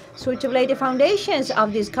we sort of lay the foundations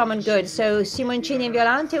of this common good? So Simoncini and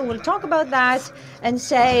Violante will talk about that and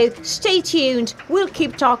say, stay tuned. We'll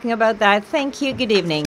keep talking about that. Thank you. Good evening.